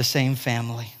part of the same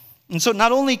family. And so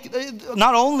not only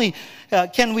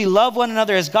can we love one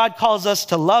another as God calls us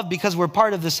to love because we're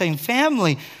part of the same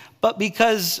family, but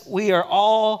because we are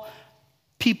all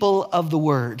people of the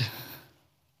word.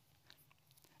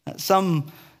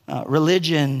 Some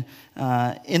religion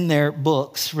in their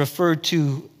books refer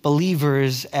to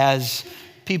believers as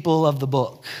people of the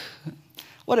book.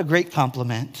 What a great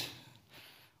compliment.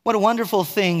 What a wonderful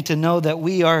thing to know that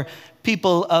we are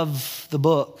people of the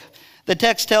book. The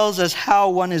text tells us how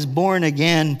one is born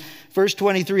again. Verse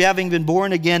 23, having been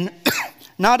born again,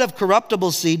 not of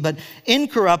corruptible seed, but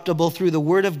incorruptible through the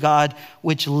word of God,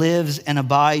 which lives and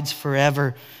abides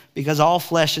forever. Because all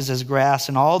flesh is as grass,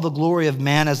 and all the glory of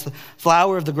man as the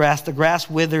flower of the grass. The grass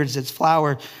withers, its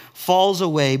flower falls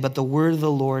away, but the word of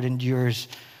the Lord endures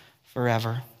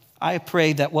forever. I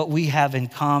pray that what we have in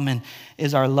common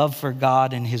is our love for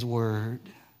God and his word.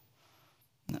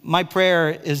 My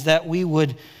prayer is that we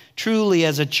would truly,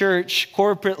 as a church,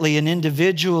 corporately and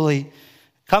individually,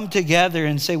 come together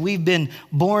and say we've been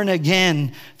born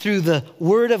again through the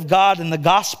word of God and the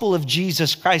gospel of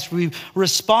Jesus Christ. We've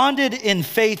responded in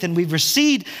faith and we've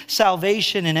received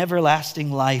salvation and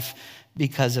everlasting life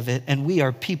because of it. And we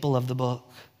are people of the book.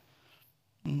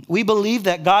 We believe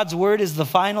that God's word is the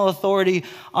final authority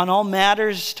on all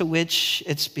matters to which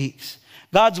it speaks.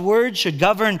 God's word should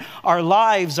govern our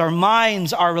lives, our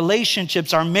minds, our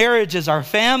relationships, our marriages, our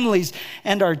families,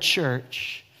 and our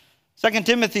church. 2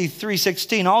 Timothy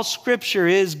 3:16, all scripture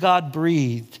is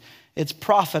God-breathed. It's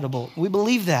profitable. We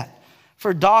believe that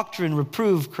for doctrine,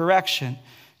 reproof, correction,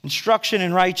 instruction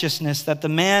in righteousness, that the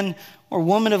man or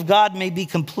woman of God may be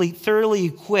complete, thoroughly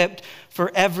equipped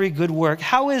for every good work.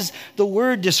 How is the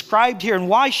word described here? And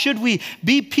why should we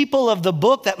be people of the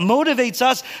book that motivates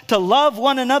us to love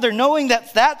one another, knowing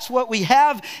that that's what we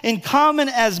have in common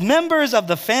as members of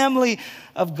the family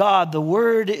of God? The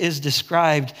word is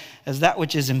described as that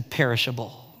which is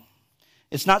imperishable.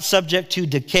 It's not subject to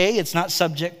decay. It's not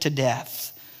subject to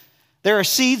death. There are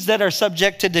seeds that are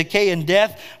subject to decay and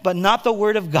death, but not the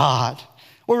word of God.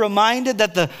 We're reminded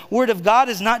that the word of God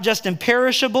is not just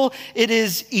imperishable, it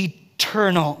is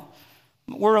eternal.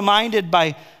 We're reminded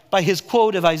by his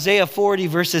quote of Isaiah 40,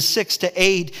 verses 6 to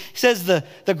 8. He says,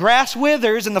 the grass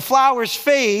withers and the flowers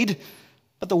fade,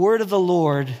 but the word of the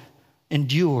Lord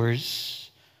endures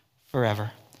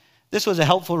forever. This was a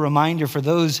helpful reminder for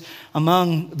those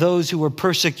among those who were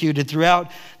persecuted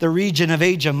throughout the region of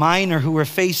Asia Minor who were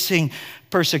facing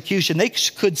persecution. They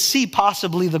could see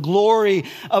possibly the glory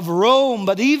of Rome,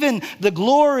 but even the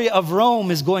glory of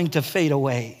Rome is going to fade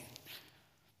away.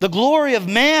 The glory of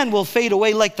man will fade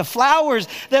away like the flowers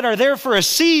that are there for a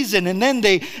season and then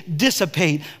they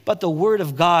dissipate. But the word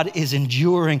of God is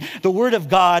enduring. The word of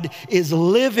God is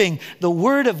living. The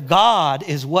word of God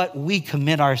is what we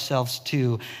commit ourselves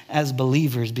to as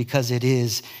believers because it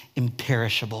is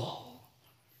imperishable.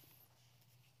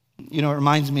 You know, it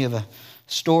reminds me of a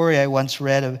story I once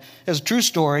read. It was a true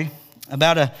story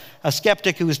about a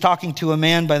skeptic who was talking to a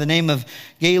man by the name of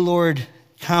Gaylord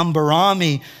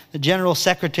Kambarami, the general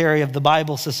secretary of the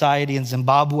Bible Society in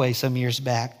Zimbabwe some years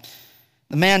back.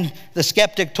 The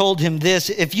skeptic told him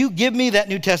this: if you give me that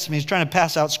New Testament, he's trying to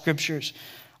pass out scriptures,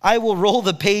 I will roll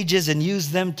the pages and use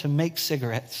them to make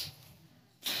cigarettes.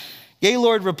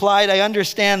 Gaylord replied, I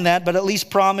understand that, but at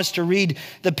least promise to read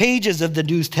the pages of the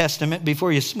New Testament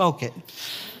before you smoke it.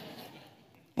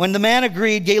 When the man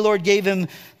agreed, Gaylord gave him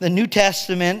the New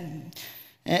Testament,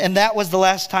 and that was the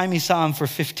last time he saw him for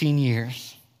 15 years.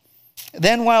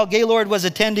 Then, while Gaylord was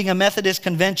attending a Methodist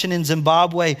convention in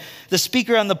Zimbabwe, the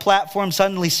speaker on the platform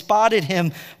suddenly spotted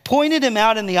him, pointed him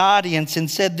out in the audience, and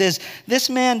said this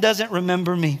man doesn't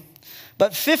remember me.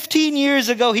 But 15 years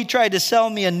ago, he tried to sell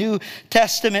me a New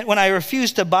Testament. When I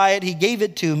refused to buy it, he gave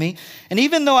it to me. And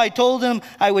even though I told him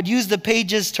I would use the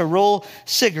pages to roll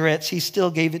cigarettes, he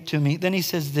still gave it to me. Then he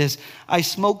says this: I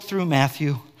smoked through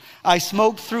Matthew. I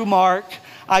smoked through Mark.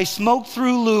 I smoked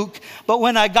through Luke, but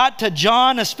when I got to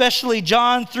John, especially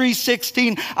John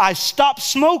 3:16, I stopped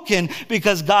smoking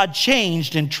because God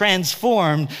changed and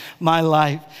transformed my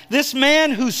life. This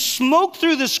man who smoked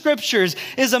through the scriptures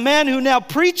is a man who now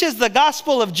preaches the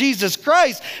gospel of Jesus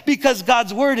Christ because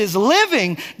God's word is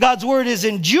living, God's word is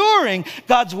enduring,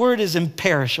 God's word is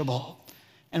imperishable.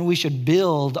 and we should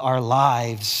build our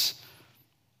lives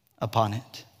upon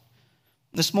it.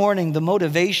 This morning, the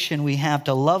motivation we have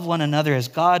to love one another as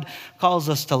God calls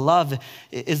us to love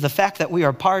is the fact that we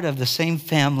are part of the same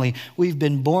family. We've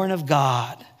been born of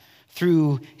God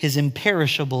through his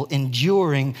imperishable,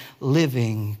 enduring,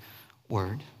 living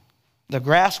word. The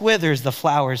grass withers, the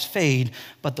flowers fade,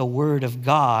 but the word of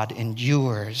God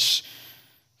endures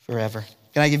forever.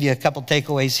 Can I give you a couple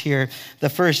takeaways here? The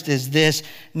first is this: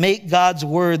 make God's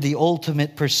word the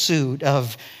ultimate pursuit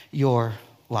of your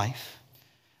life.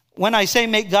 When I say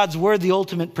make God's word the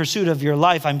ultimate pursuit of your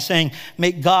life, I'm saying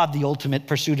make God the ultimate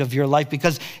pursuit of your life,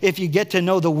 because if you get to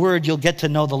know the word, you'll get to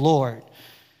know the Lord.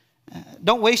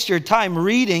 Don't waste your time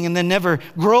reading and then never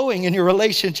growing in your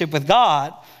relationship with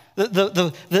God.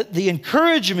 The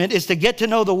encouragement is to get to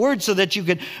know the word so that you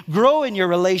can grow in your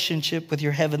relationship with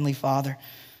your heavenly Father.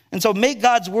 And so make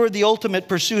God's word the ultimate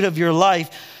pursuit of your life,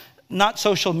 not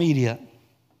social media.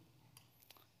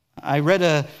 I read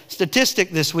a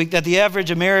statistic this week that the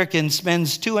average American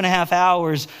spends 2.5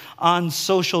 hours on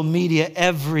social media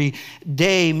every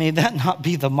day. May that not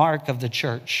be the mark of the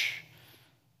church.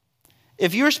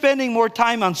 If you're spending more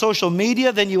time on social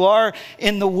media than you are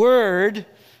in the Word,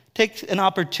 take an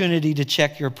opportunity to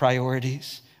check your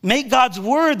priorities. Make God's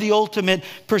Word the ultimate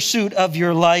pursuit of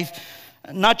your life,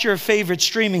 not your favorite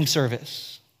streaming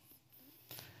service.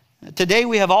 Today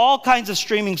we have all kinds of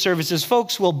streaming services.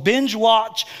 Folks will binge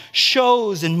watch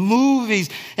shows and movies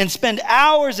and spend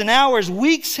hours and hours,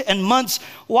 weeks and months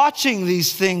watching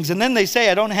these things. And then they say,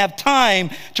 I don't have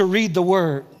time to read the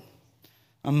Word.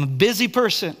 I'm a busy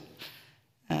person.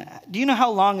 Do you know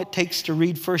how long it takes to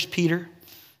read 1 Peter?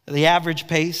 The average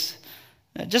pace?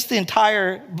 Just the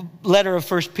entire letter of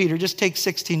 1 Peter just takes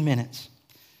 16 minutes.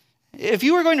 If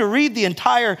you were going to read the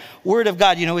entire Word of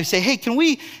God, we say, hey, can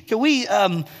we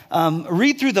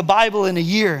read through the Bible in a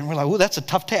year? And we're like, well, that's a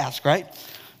tough task, right?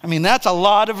 I mean, that's a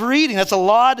lot of reading. That's a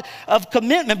lot of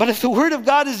commitment. But if the Word of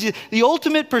God is the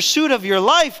ultimate pursuit of your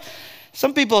life,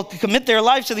 some people commit their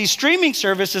lives to these streaming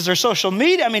services or social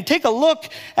media. I mean, take a look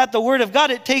at the Word of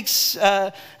God. It takes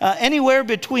anywhere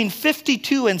between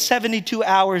 52 and 72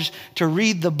 hours to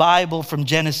read the Bible from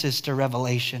Genesis to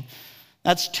Revelation.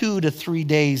 That's 2 to 3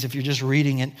 days if you're just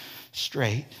reading it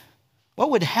straight. What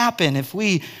would happen if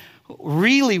we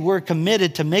really were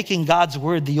committed to making God's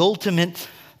Word the ultimate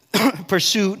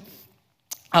pursuit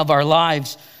of our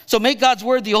lives? So make God's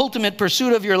Word the ultimate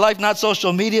pursuit of your life, not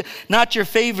social media, not your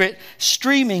favorite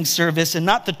streaming service, and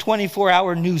not the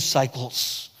 24-hour news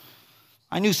cycles.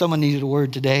 I knew someone needed a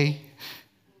word today.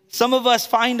 Some of us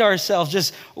find ourselves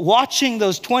just watching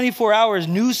those 24 hours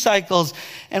news cycles,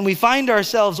 and we find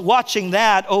ourselves watching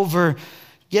that over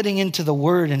getting into the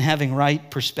Word and having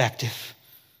right perspective.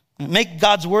 Make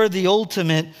God's Word the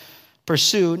ultimate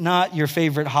pursuit, not your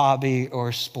favorite hobby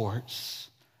or sports.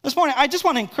 This morning, I just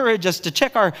want to encourage us to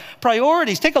check our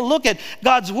priorities. Take a look at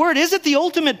God's Word. Is it the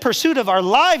ultimate pursuit of our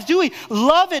lives? Do we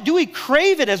love it? Do we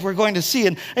crave it, as we're going to see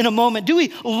in a moment? Do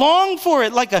we long for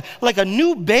it like a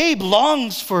new babe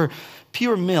longs for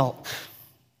pure milk?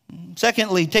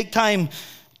 Secondly, take time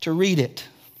to read it.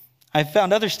 I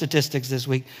found other statistics this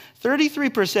week.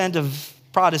 33% of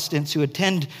Protestants who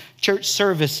attend church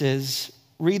services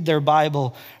read their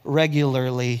Bible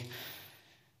regularly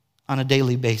on a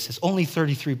daily basis. Only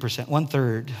 33%,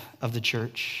 1/3 of the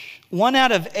church. 1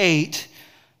 out of 8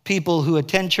 people who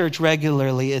attend church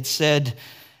regularly, it said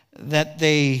that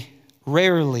they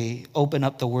rarely open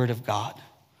up the Word of God.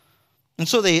 And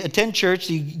so they attend church,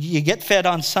 you get fed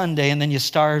on Sunday, and then you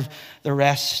starve the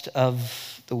rest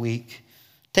of the week.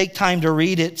 Take time to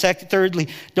read it. Thirdly,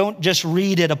 don't just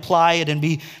read it, apply it, and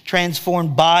be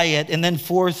transformed by it. And then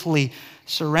fourthly,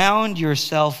 surround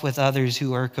yourself with others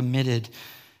who are committed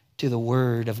to the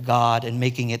Word of God and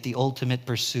making it the ultimate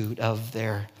pursuit of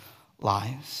their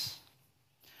lives.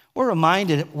 We're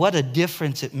reminded what a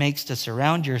difference it makes to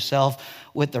surround yourself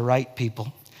with the right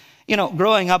people.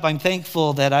 Growing up, I'm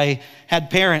thankful that I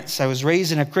had parents. I was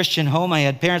raised in a Christian home. I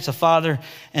had parents, a father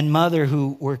and mother,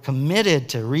 who were committed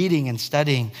to reading and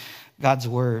studying God's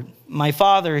Word. My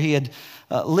father, he had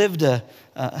lived a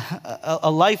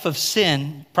life of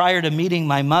sin prior to meeting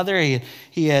my mother.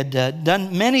 He had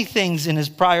done many things in his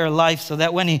prior life, so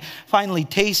that when he finally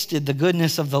tasted the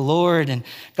goodness of the Lord and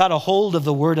got a hold of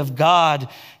the Word of God,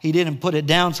 he didn't put it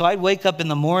down. So I'd wake up in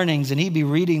the mornings and he'd be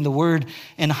reading the Word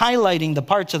and highlighting the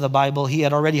parts of the Bible he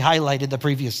had already highlighted the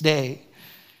previous day.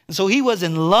 And so he was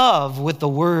in love with the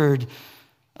Word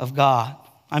of God.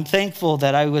 I'm thankful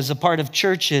that I was a part of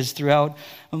churches throughout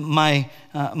my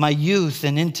youth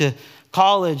and into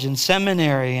college and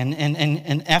seminary,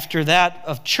 and after that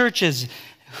of churches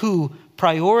who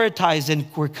prioritize and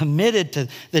we're committed to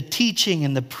the teaching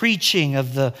and the preaching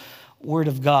of the Word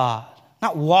of God.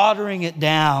 Not watering it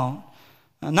down,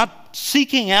 not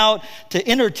seeking out to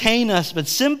entertain us, but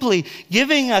simply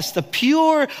giving us the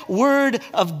pure Word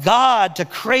of God to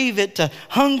crave it, to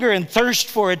hunger and thirst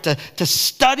for it, to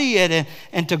study it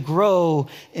and to grow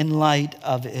in light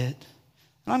of it.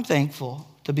 And I'm thankful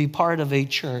to be part of a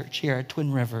church here at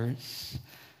Twin Rivers,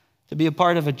 to be a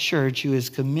part of a church who is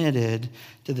committed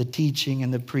to the teaching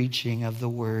and the preaching of the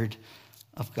Word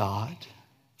of God.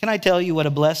 Can I tell you what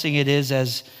a blessing it is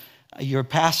as your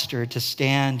pastor to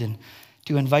stand and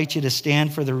to invite you to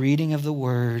stand for the reading of the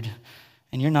Word,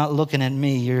 and you're not looking at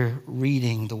me, you're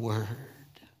reading the Word.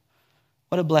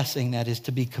 What a blessing that is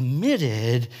to be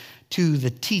committed to the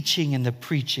teaching and the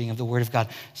preaching of the Word of God.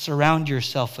 Surround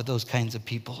yourself with those kinds of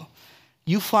people.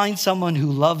 You find someone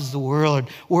who loves the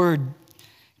Word,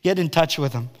 get in touch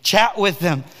with them, chat with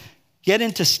them, get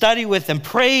into study with them,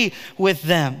 pray with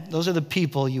them. Those are the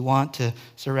people you want to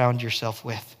surround yourself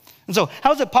with. And so,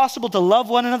 how is it possible to love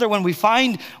one another when we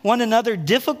find one another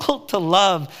difficult to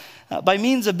love? By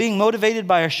means of being motivated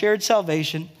by our shared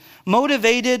salvation,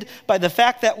 motivated by the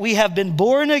fact that we have been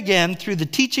born again through the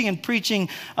teaching and preaching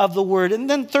of the Word. And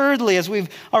then thirdly, as we've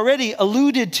already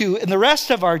alluded to in the rest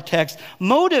of our text,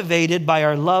 motivated by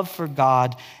our love for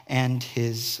God and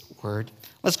His Word.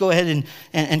 Let's go ahead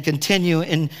and continue.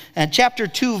 In chapter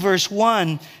 2, verse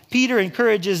 1, Peter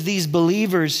encourages these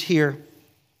believers here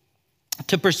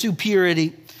to pursue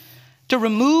purity, to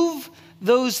remove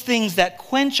those things that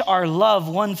quench our love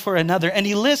one for another. And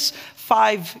he lists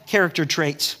 5 character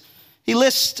traits. He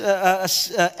lists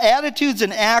attitudes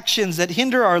and actions that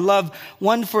hinder our love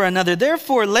one for another.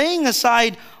 Therefore, laying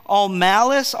aside all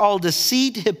malice, all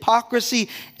deceit, hypocrisy,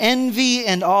 envy,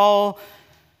 and all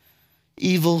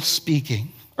evil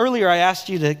speaking. Earlier, I asked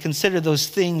you to consider those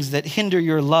things that hinder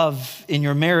your love in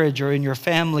your marriage or in your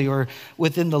family or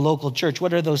within the local church.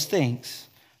 What are those things?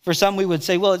 For some, we would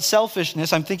say, well, it's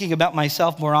selfishness. I'm thinking about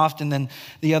myself more often than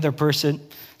the other person.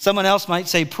 Someone else might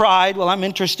say pride. Well, I'm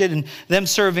interested in them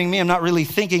serving me. I'm not really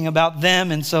thinking about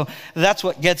them. And so that's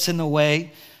what gets in the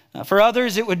way. For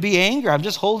others, it would be anger. I'm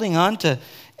just holding on to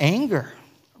anger,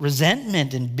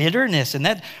 resentment, and bitterness. And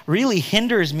that really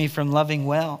hinders me from loving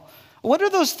well. What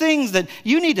are those things that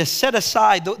you need to set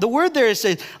aside? The word there is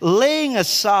laying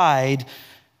aside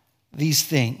these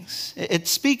things. It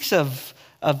speaks of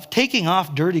taking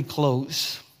off dirty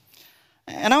clothes.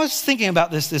 And I was thinking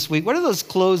about this week. What are those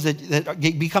clothes that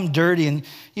become dirty and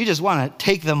you just want to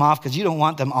take them off because you don't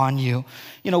want them on you?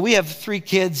 You know, we have 3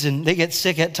 kids and they get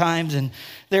sick at times. And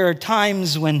there are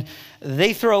times when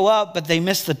they throw up, but they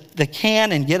miss the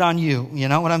can and get on you. You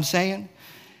know what I'm saying?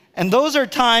 And those are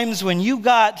times when you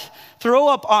got throw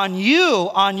up on you,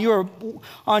 on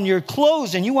your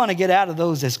clothes, and you want to get out of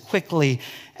those as quickly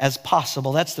as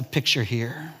possible. That's the picture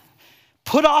here.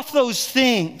 Put off those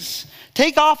things.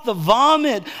 Take off the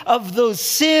vomit of those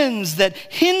sins that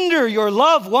hinder your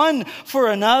love one for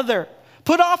another.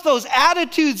 Put off those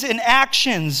attitudes and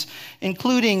actions,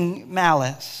 including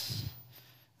malice.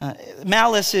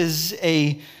 Malice is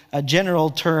a general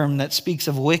term that speaks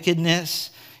of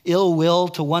wickedness, ill will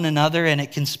to one another, and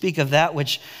it can speak of that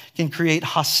which can create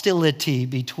hostility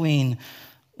between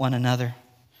one another.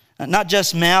 Not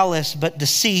just malice, but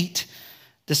deceit.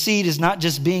 Deceit is not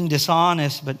just being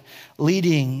dishonest, but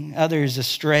leading others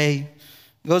astray.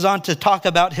 It goes on to talk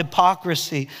about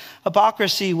hypocrisy.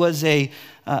 Hypocrisy was a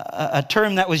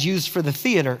term that was used for the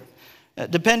theater.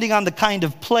 Depending on the kind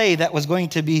of play that was going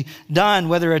to be done,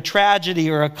 whether a tragedy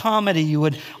or a comedy, you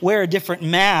would wear a different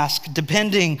mask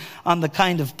depending on the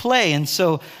kind of play. And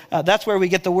so that's where we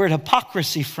get the word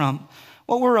hypocrisy from.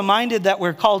 What we're reminded that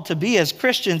we're called to be as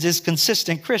Christians is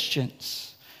consistent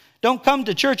Christians. Don't come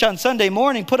to church on Sunday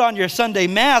morning, put on your Sunday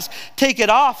mask, take it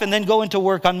off, and then go into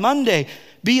work on Monday.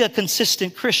 Be a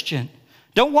consistent Christian.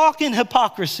 Don't walk in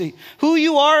hypocrisy. Who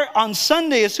you are on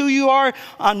Sunday is who you are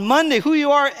on Monday. Who you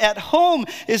are at home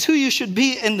is who you should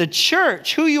be in the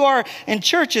church. Who you are in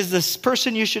church is this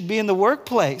person you should be in the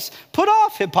workplace. Put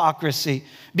off hypocrisy.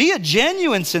 Be a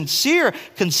genuine, sincere,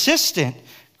 consistent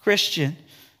Christian.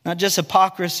 Not just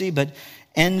hypocrisy, but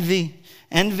envy.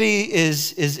 Envy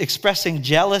is expressing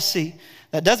jealousy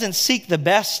that doesn't seek the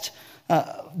best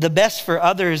for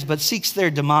others, but seeks their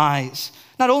demise.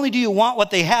 Not only do you want what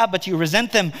they have, but you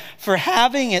resent them for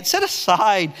having it. Set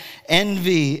aside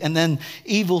envy and then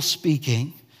evil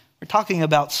speaking. We're talking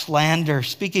about slander,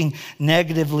 speaking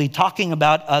negatively, talking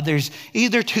about others,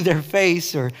 either to their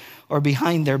face or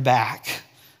behind their back.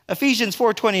 Ephesians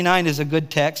 4:29 is a good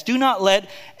text. Do not let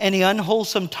any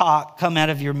unwholesome talk come out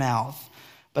of your mouth,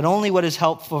 but only what is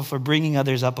helpful for bringing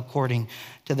others up according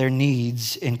to their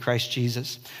needs in Christ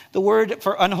Jesus. The word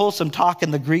for unwholesome talk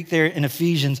in the Greek there in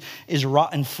Ephesians is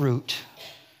rotten fruit.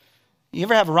 You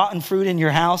ever have rotten fruit in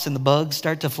your house and the bugs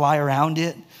start to fly around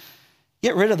it?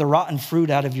 Get rid of the rotten fruit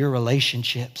out of your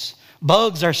relationships.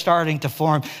 Bugs are starting to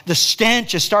form. The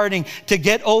stench is starting to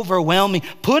get overwhelming.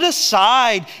 Put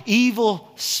aside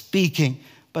evil speaking,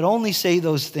 but only say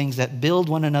those things that build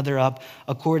one another up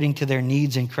according to their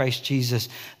needs in Christ Jesus.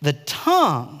 The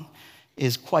tongue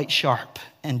is quite sharp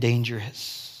and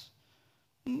dangerous.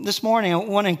 This morning, I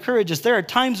want to encourage us. There are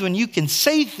times when you can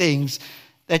say things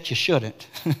that you shouldn't.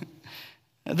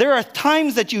 There are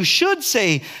times that you should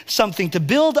say something to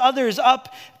build others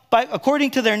up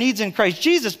according to their needs in Christ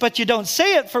Jesus, but you don't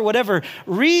say it for whatever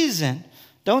reason.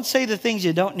 Don't say the things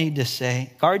you don't need to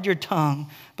say. Guard your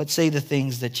tongue, but say the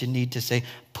things that you need to say.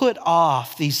 Put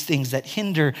off these things that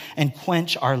hinder and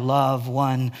quench our love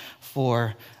one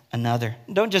for another.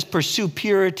 Don't just pursue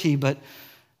purity, but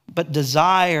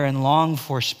desire and long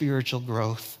for spiritual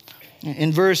growth.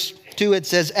 In verse 2, it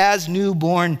says, as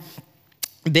newborn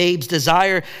babes,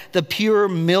 desire the pure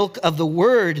milk of the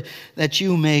word that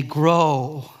you may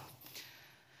grow.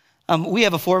 We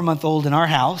have a 4-month-old in our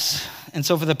house. And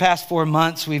so for the past 4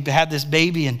 months, we've had this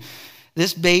baby, and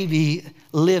this baby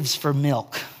lives for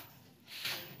milk.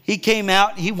 He came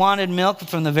out, he wanted milk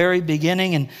from the very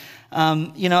beginning. And,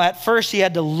 at first he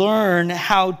had to learn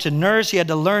how to nurse. He had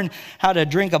to learn how to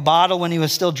drink a bottle when he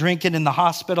was still drinking in the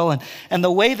hospital. And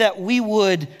the way that we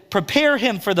would prepare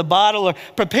him for the bottle or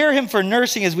prepare him for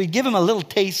nursing is we'd give him a little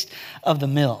taste of the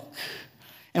milk.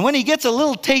 And when he gets a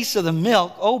little taste of the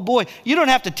milk, oh boy, you don't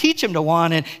have to teach him to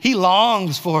want it. He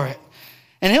longs for it.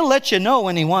 And he'll let you know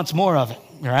when he wants more of it,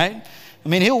 right? I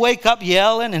mean, he'll wake up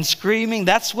yelling and screaming.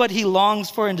 That's what he longs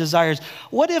for and desires.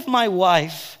 What if my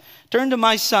wife turned to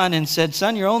my son and said,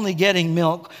 son, you're only getting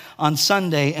milk on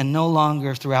Sunday and no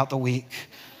longer throughout the week?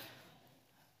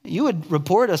 You would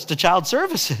report us to child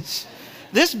services.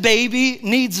 This baby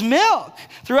needs milk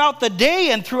throughout the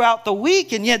day and throughout the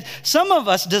week. And yet some of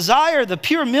us desire the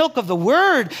pure milk of the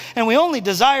word, and we only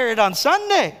desire it on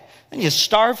Sunday. And you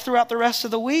starve throughout the rest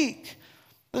of the week.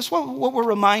 That's what we're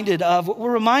reminded of.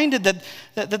 We're reminded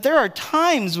that there are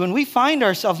times when we find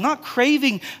ourselves not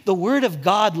craving the word of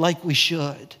God like we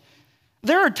should.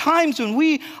 There are times when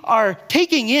we are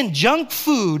taking in junk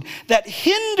food that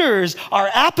hinders our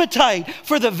appetite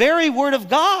for the very word of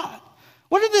God.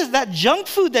 What is that junk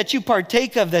food that you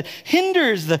partake of that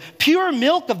hinders the pure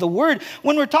milk of the word?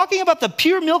 When we're talking about the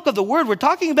pure milk of the word, we're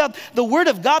talking about the word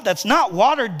of God that's not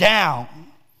watered down.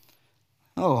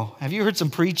 Oh, have you heard some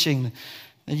preaching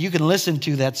that you can listen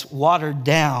to that's watered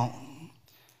down,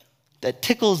 that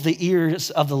tickles the ears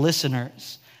of the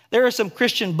listeners? There are some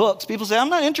Christian books. People say, I'm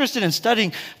not interested in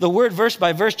studying the word verse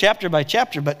by verse, chapter by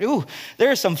chapter, but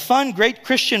there are some fun, great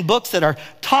Christian books that are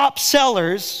top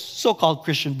sellers, so-called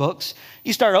Christian books.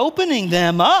 You start opening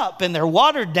them up and they're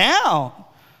watered down.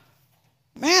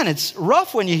 Man, it's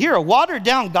rough when you hear a watered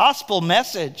down gospel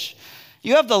message.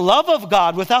 You have the love of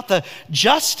God without the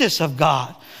justice of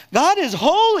God. God is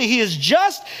holy. He is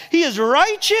just. He is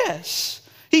righteous.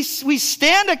 We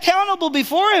stand accountable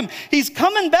before him. He's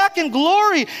coming back in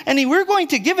glory, and we're going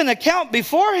to give an account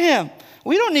before him.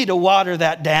 We don't need to water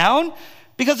that down,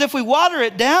 because if we water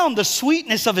it down, the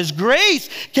sweetness of his grace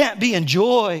can't be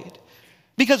enjoyed.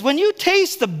 Because when you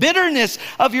taste the bitterness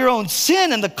of your own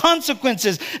sin and the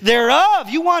consequences thereof,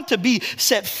 you want to be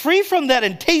set free from that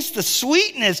and taste the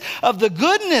sweetness of the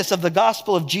goodness of the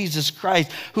gospel of Jesus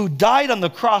Christ, who died on the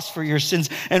cross for your sins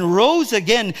and rose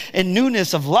again in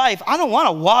newness of life. I don't want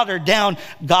a watered down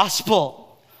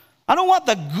gospel. I don't want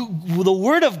the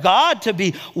word of God to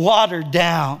be watered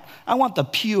down. I want the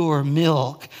pure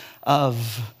milk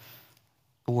of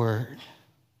the word.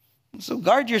 So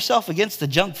guard yourself against the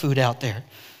junk food out there.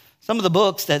 Some of the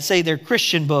books that say they're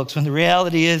Christian books, when the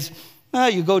reality is,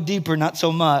 you go deeper, not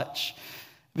so much.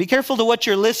 Be careful to what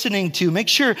you're listening to. Make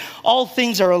sure all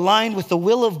things are aligned with the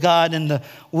will of God and the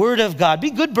word of God.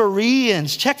 Be good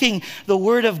Bereans, checking the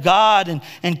word of God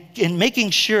and making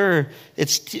sure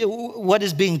what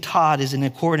is being taught is in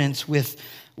accordance with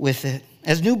it.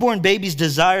 As newborn babies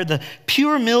desire the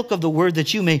pure milk of the word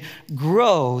that you may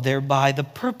grow thereby. The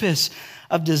purpose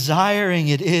of desiring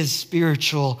it is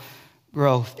spiritual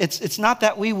growth. It's not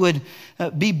that we would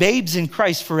be babes in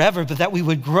Christ forever, but that we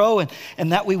would grow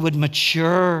and that we would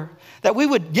mature, that we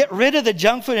would get rid of the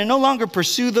junk food and no longer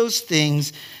pursue those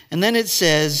things. And then it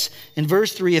says in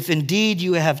verse 3, if indeed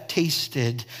you have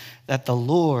tasted that the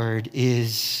Lord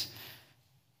is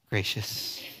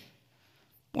gracious.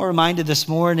 We're reminded this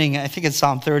morning, I think it's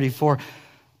Psalm 34,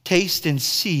 taste and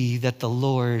see that the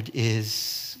Lord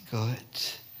is good.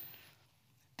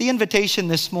 The invitation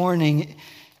this morning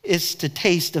is to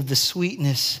taste of the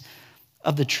sweetness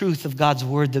of the truth of God's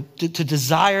word, to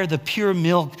desire the pure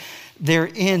milk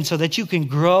therein so that you can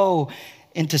grow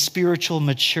into spiritual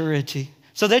maturity,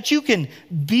 so that you can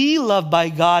be loved by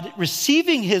God,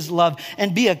 receiving his love,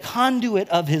 and be a conduit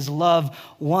of his love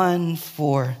one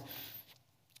for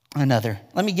another.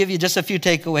 Let me give you just a few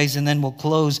takeaways and then we'll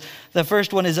close. The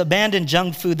first one is abandon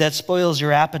junk food that spoils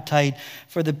your appetite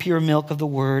for the pure milk of the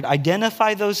word.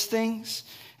 Identify those things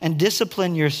and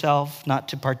discipline yourself not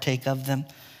to partake of them.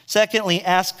 Secondly,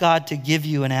 ask God to give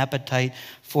you an appetite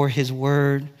for his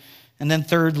word. And then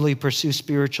thirdly, pursue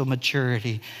spiritual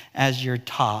maturity as your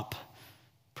top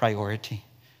priority.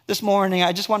 This morning,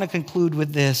 I just want to conclude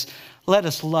with this. Let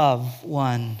us love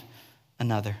one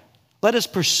another. Let us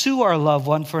pursue our love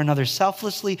one for another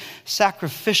selflessly,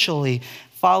 sacrificially,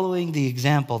 following the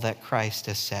example that Christ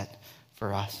has set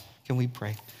for us. Can we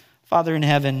pray? Father in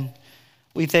heaven,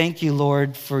 we thank you,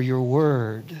 Lord, for your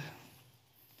word.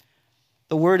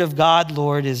 The word of God,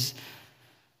 Lord, is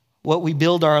what we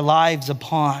build our lives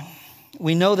upon.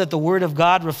 We know that the word of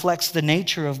God reflects the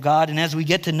nature of God, and as we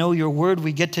get to know your word,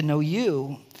 we get to know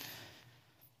you.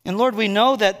 And Lord, we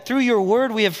know that through your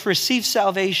word, we have received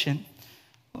salvation.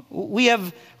 We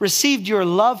have received your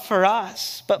love for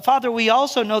us. But Father, we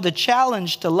also know the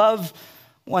challenge to love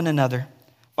one another.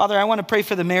 Father, I want to pray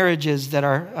for the marriages that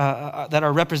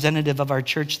are representative of our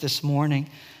church this morning.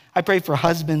 I pray for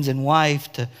husbands and wife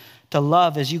to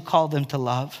love as you call them to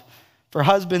love. For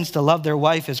husbands to love their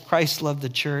wife as Christ loved the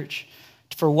church.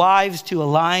 For wives to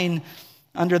align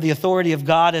under the authority of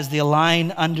God as they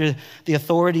align under the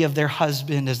authority of their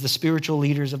husband as the spiritual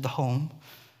leaders of the home.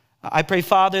 I pray,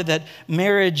 Father, that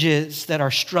marriages that are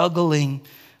struggling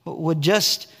would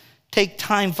just take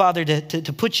time, Father,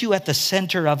 to put you at the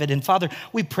center of it. And Father,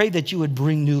 we pray that you would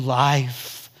bring new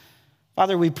life.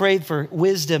 Father, we pray for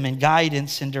wisdom and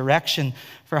guidance and direction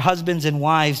for husbands and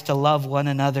wives to love one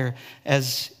another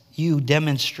as you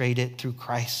demonstrate it through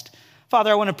Christ. Father,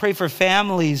 I want to pray for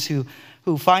families who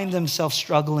find themselves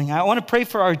struggling. I want to pray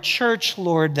for our church,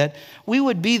 Lord, that we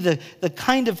would be the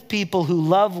kind of people who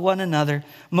love one another,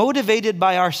 motivated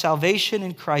by our salvation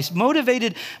in Christ,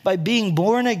 motivated by being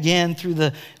born again through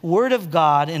the word of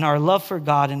God and our love for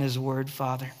God and his word,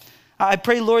 Father. I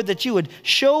pray, Lord, that you would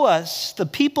show us the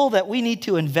people that we need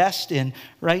to invest in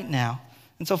right now.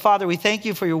 And so, Father, we thank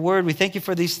you for your word. We thank you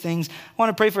for these things. I want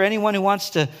to pray for anyone who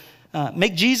wants to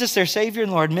make Jesus their Savior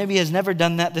and Lord, maybe has never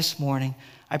done that this morning.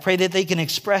 I pray that they can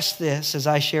express this as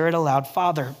I share it aloud.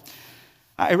 Father,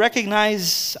 I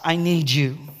recognize I need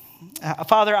you.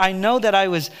 Father, I know that I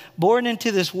was born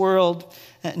into this world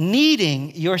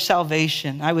needing your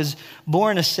salvation. I was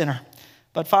born a sinner.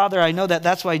 But Father, I know that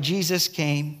that's why Jesus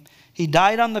came. He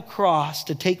died on the cross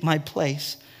to take my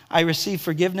place. I receive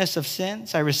forgiveness of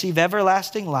sins. I receive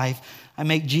everlasting life. I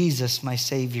make Jesus my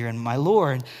Savior and my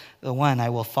Lord, the one I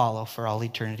will follow for all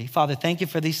eternity. Father, thank you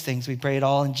for these things. We pray it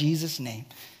all in Jesus' name.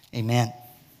 Amen.